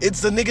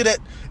 It's the nigga that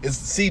is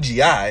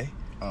CGI,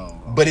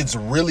 but it's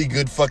really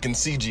good fucking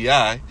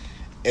CGI.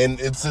 And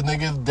it's a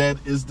nigga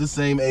that is the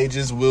same age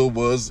as Will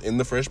was in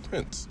the Fresh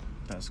Prince.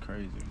 That's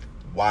crazy.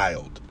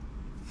 Wild.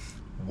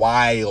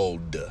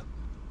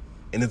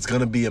 And it's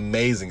gonna be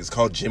amazing. It's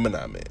called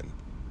Gemini Man.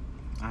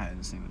 I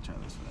hadn't seen the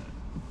trailers for that.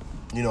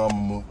 You know,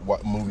 I'm a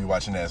movie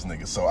watching ass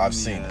nigga, so I've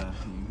seen it.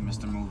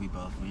 Mr. Movie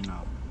Buff, we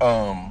know.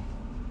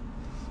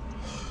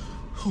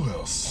 Who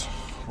else?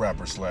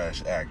 Rapper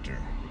 / actor.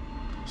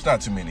 It's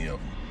not too many of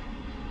them.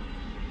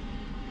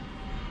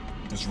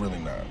 It's really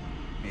not.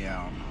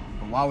 Yeah, I don't know.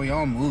 But while we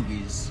on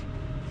movies,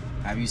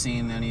 have you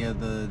seen any of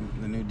the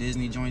new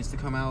Disney joints to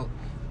come out?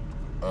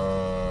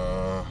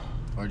 Or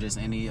just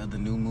any of the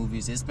new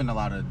movies? It's been a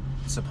lot of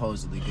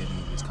supposedly good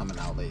movies coming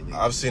out lately.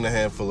 I've seen a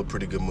handful of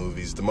pretty good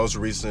movies. The most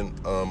recent,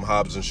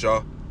 Hobbs and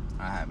Shaw.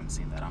 I haven't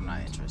seen that. I'm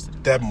not interested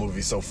in that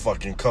movie's so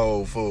fucking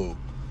cold, fool.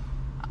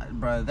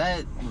 Bro,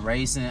 that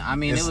racing, I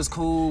mean, it was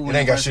cool. It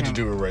ain't got shit to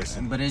do with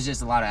racing. But it's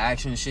just a lot of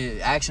action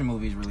shit. Action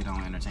movies really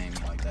don't entertain me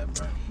like that,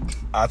 bro.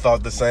 I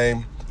thought the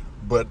same,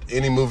 but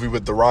any movie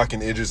with The Rock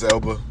and Idris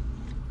Elba,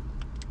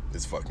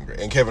 it's fucking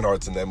great. And Kevin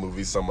Hart's in that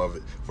movie, some of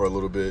it, for a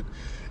little bit.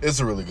 It's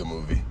a really good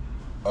movie.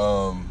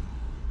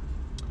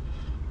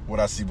 What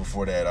I see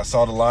before that, I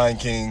saw The Lion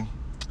King.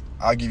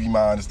 I'll give you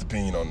my honest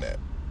opinion on that.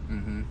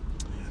 Mm-hmm.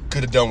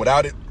 Could have done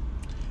without it.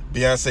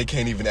 Beyonce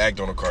can't even act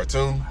on a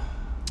cartoon.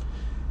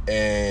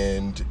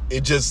 And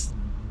it just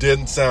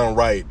didn't sound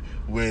right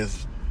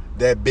with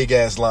that big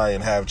ass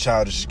lion have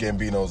Childish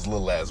Gambino's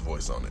little ass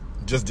voice on it.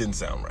 Just didn't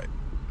sound right.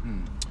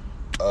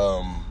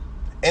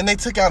 And they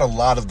took out a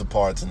lot of the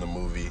parts in the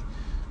movie.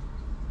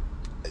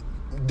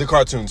 The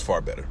cartoon's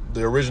far better.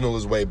 The original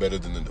is way better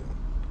than the new one.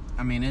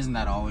 I mean, isn't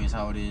that always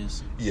how it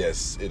is?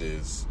 Yes, it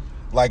is.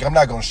 Like, I'm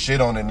not gonna shit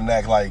on it and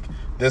act like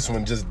this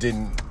one just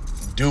didn't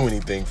do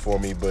anything for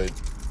me, but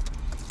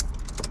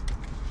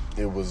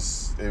it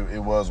was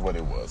what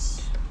it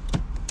was.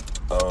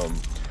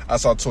 I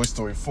saw Toy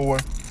Story 4.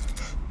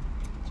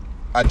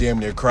 I damn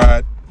near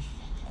cried.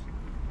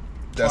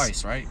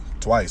 Twice, right?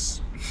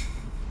 Twice.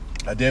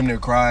 I damn near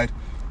cried.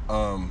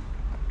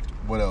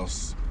 What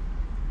else?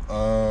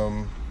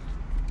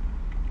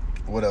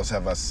 What else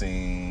have I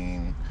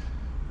seen?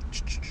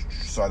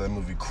 Saw that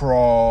movie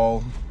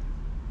Crawl.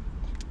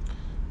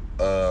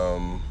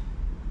 That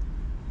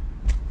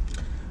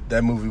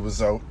movie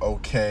was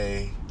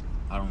okay.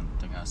 I don't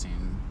think I've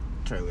seen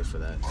trailers for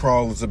that.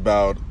 Crawl is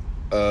about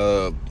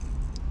a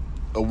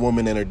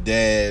woman and her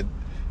dad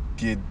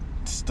get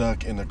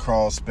stuck in the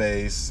crawl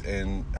space and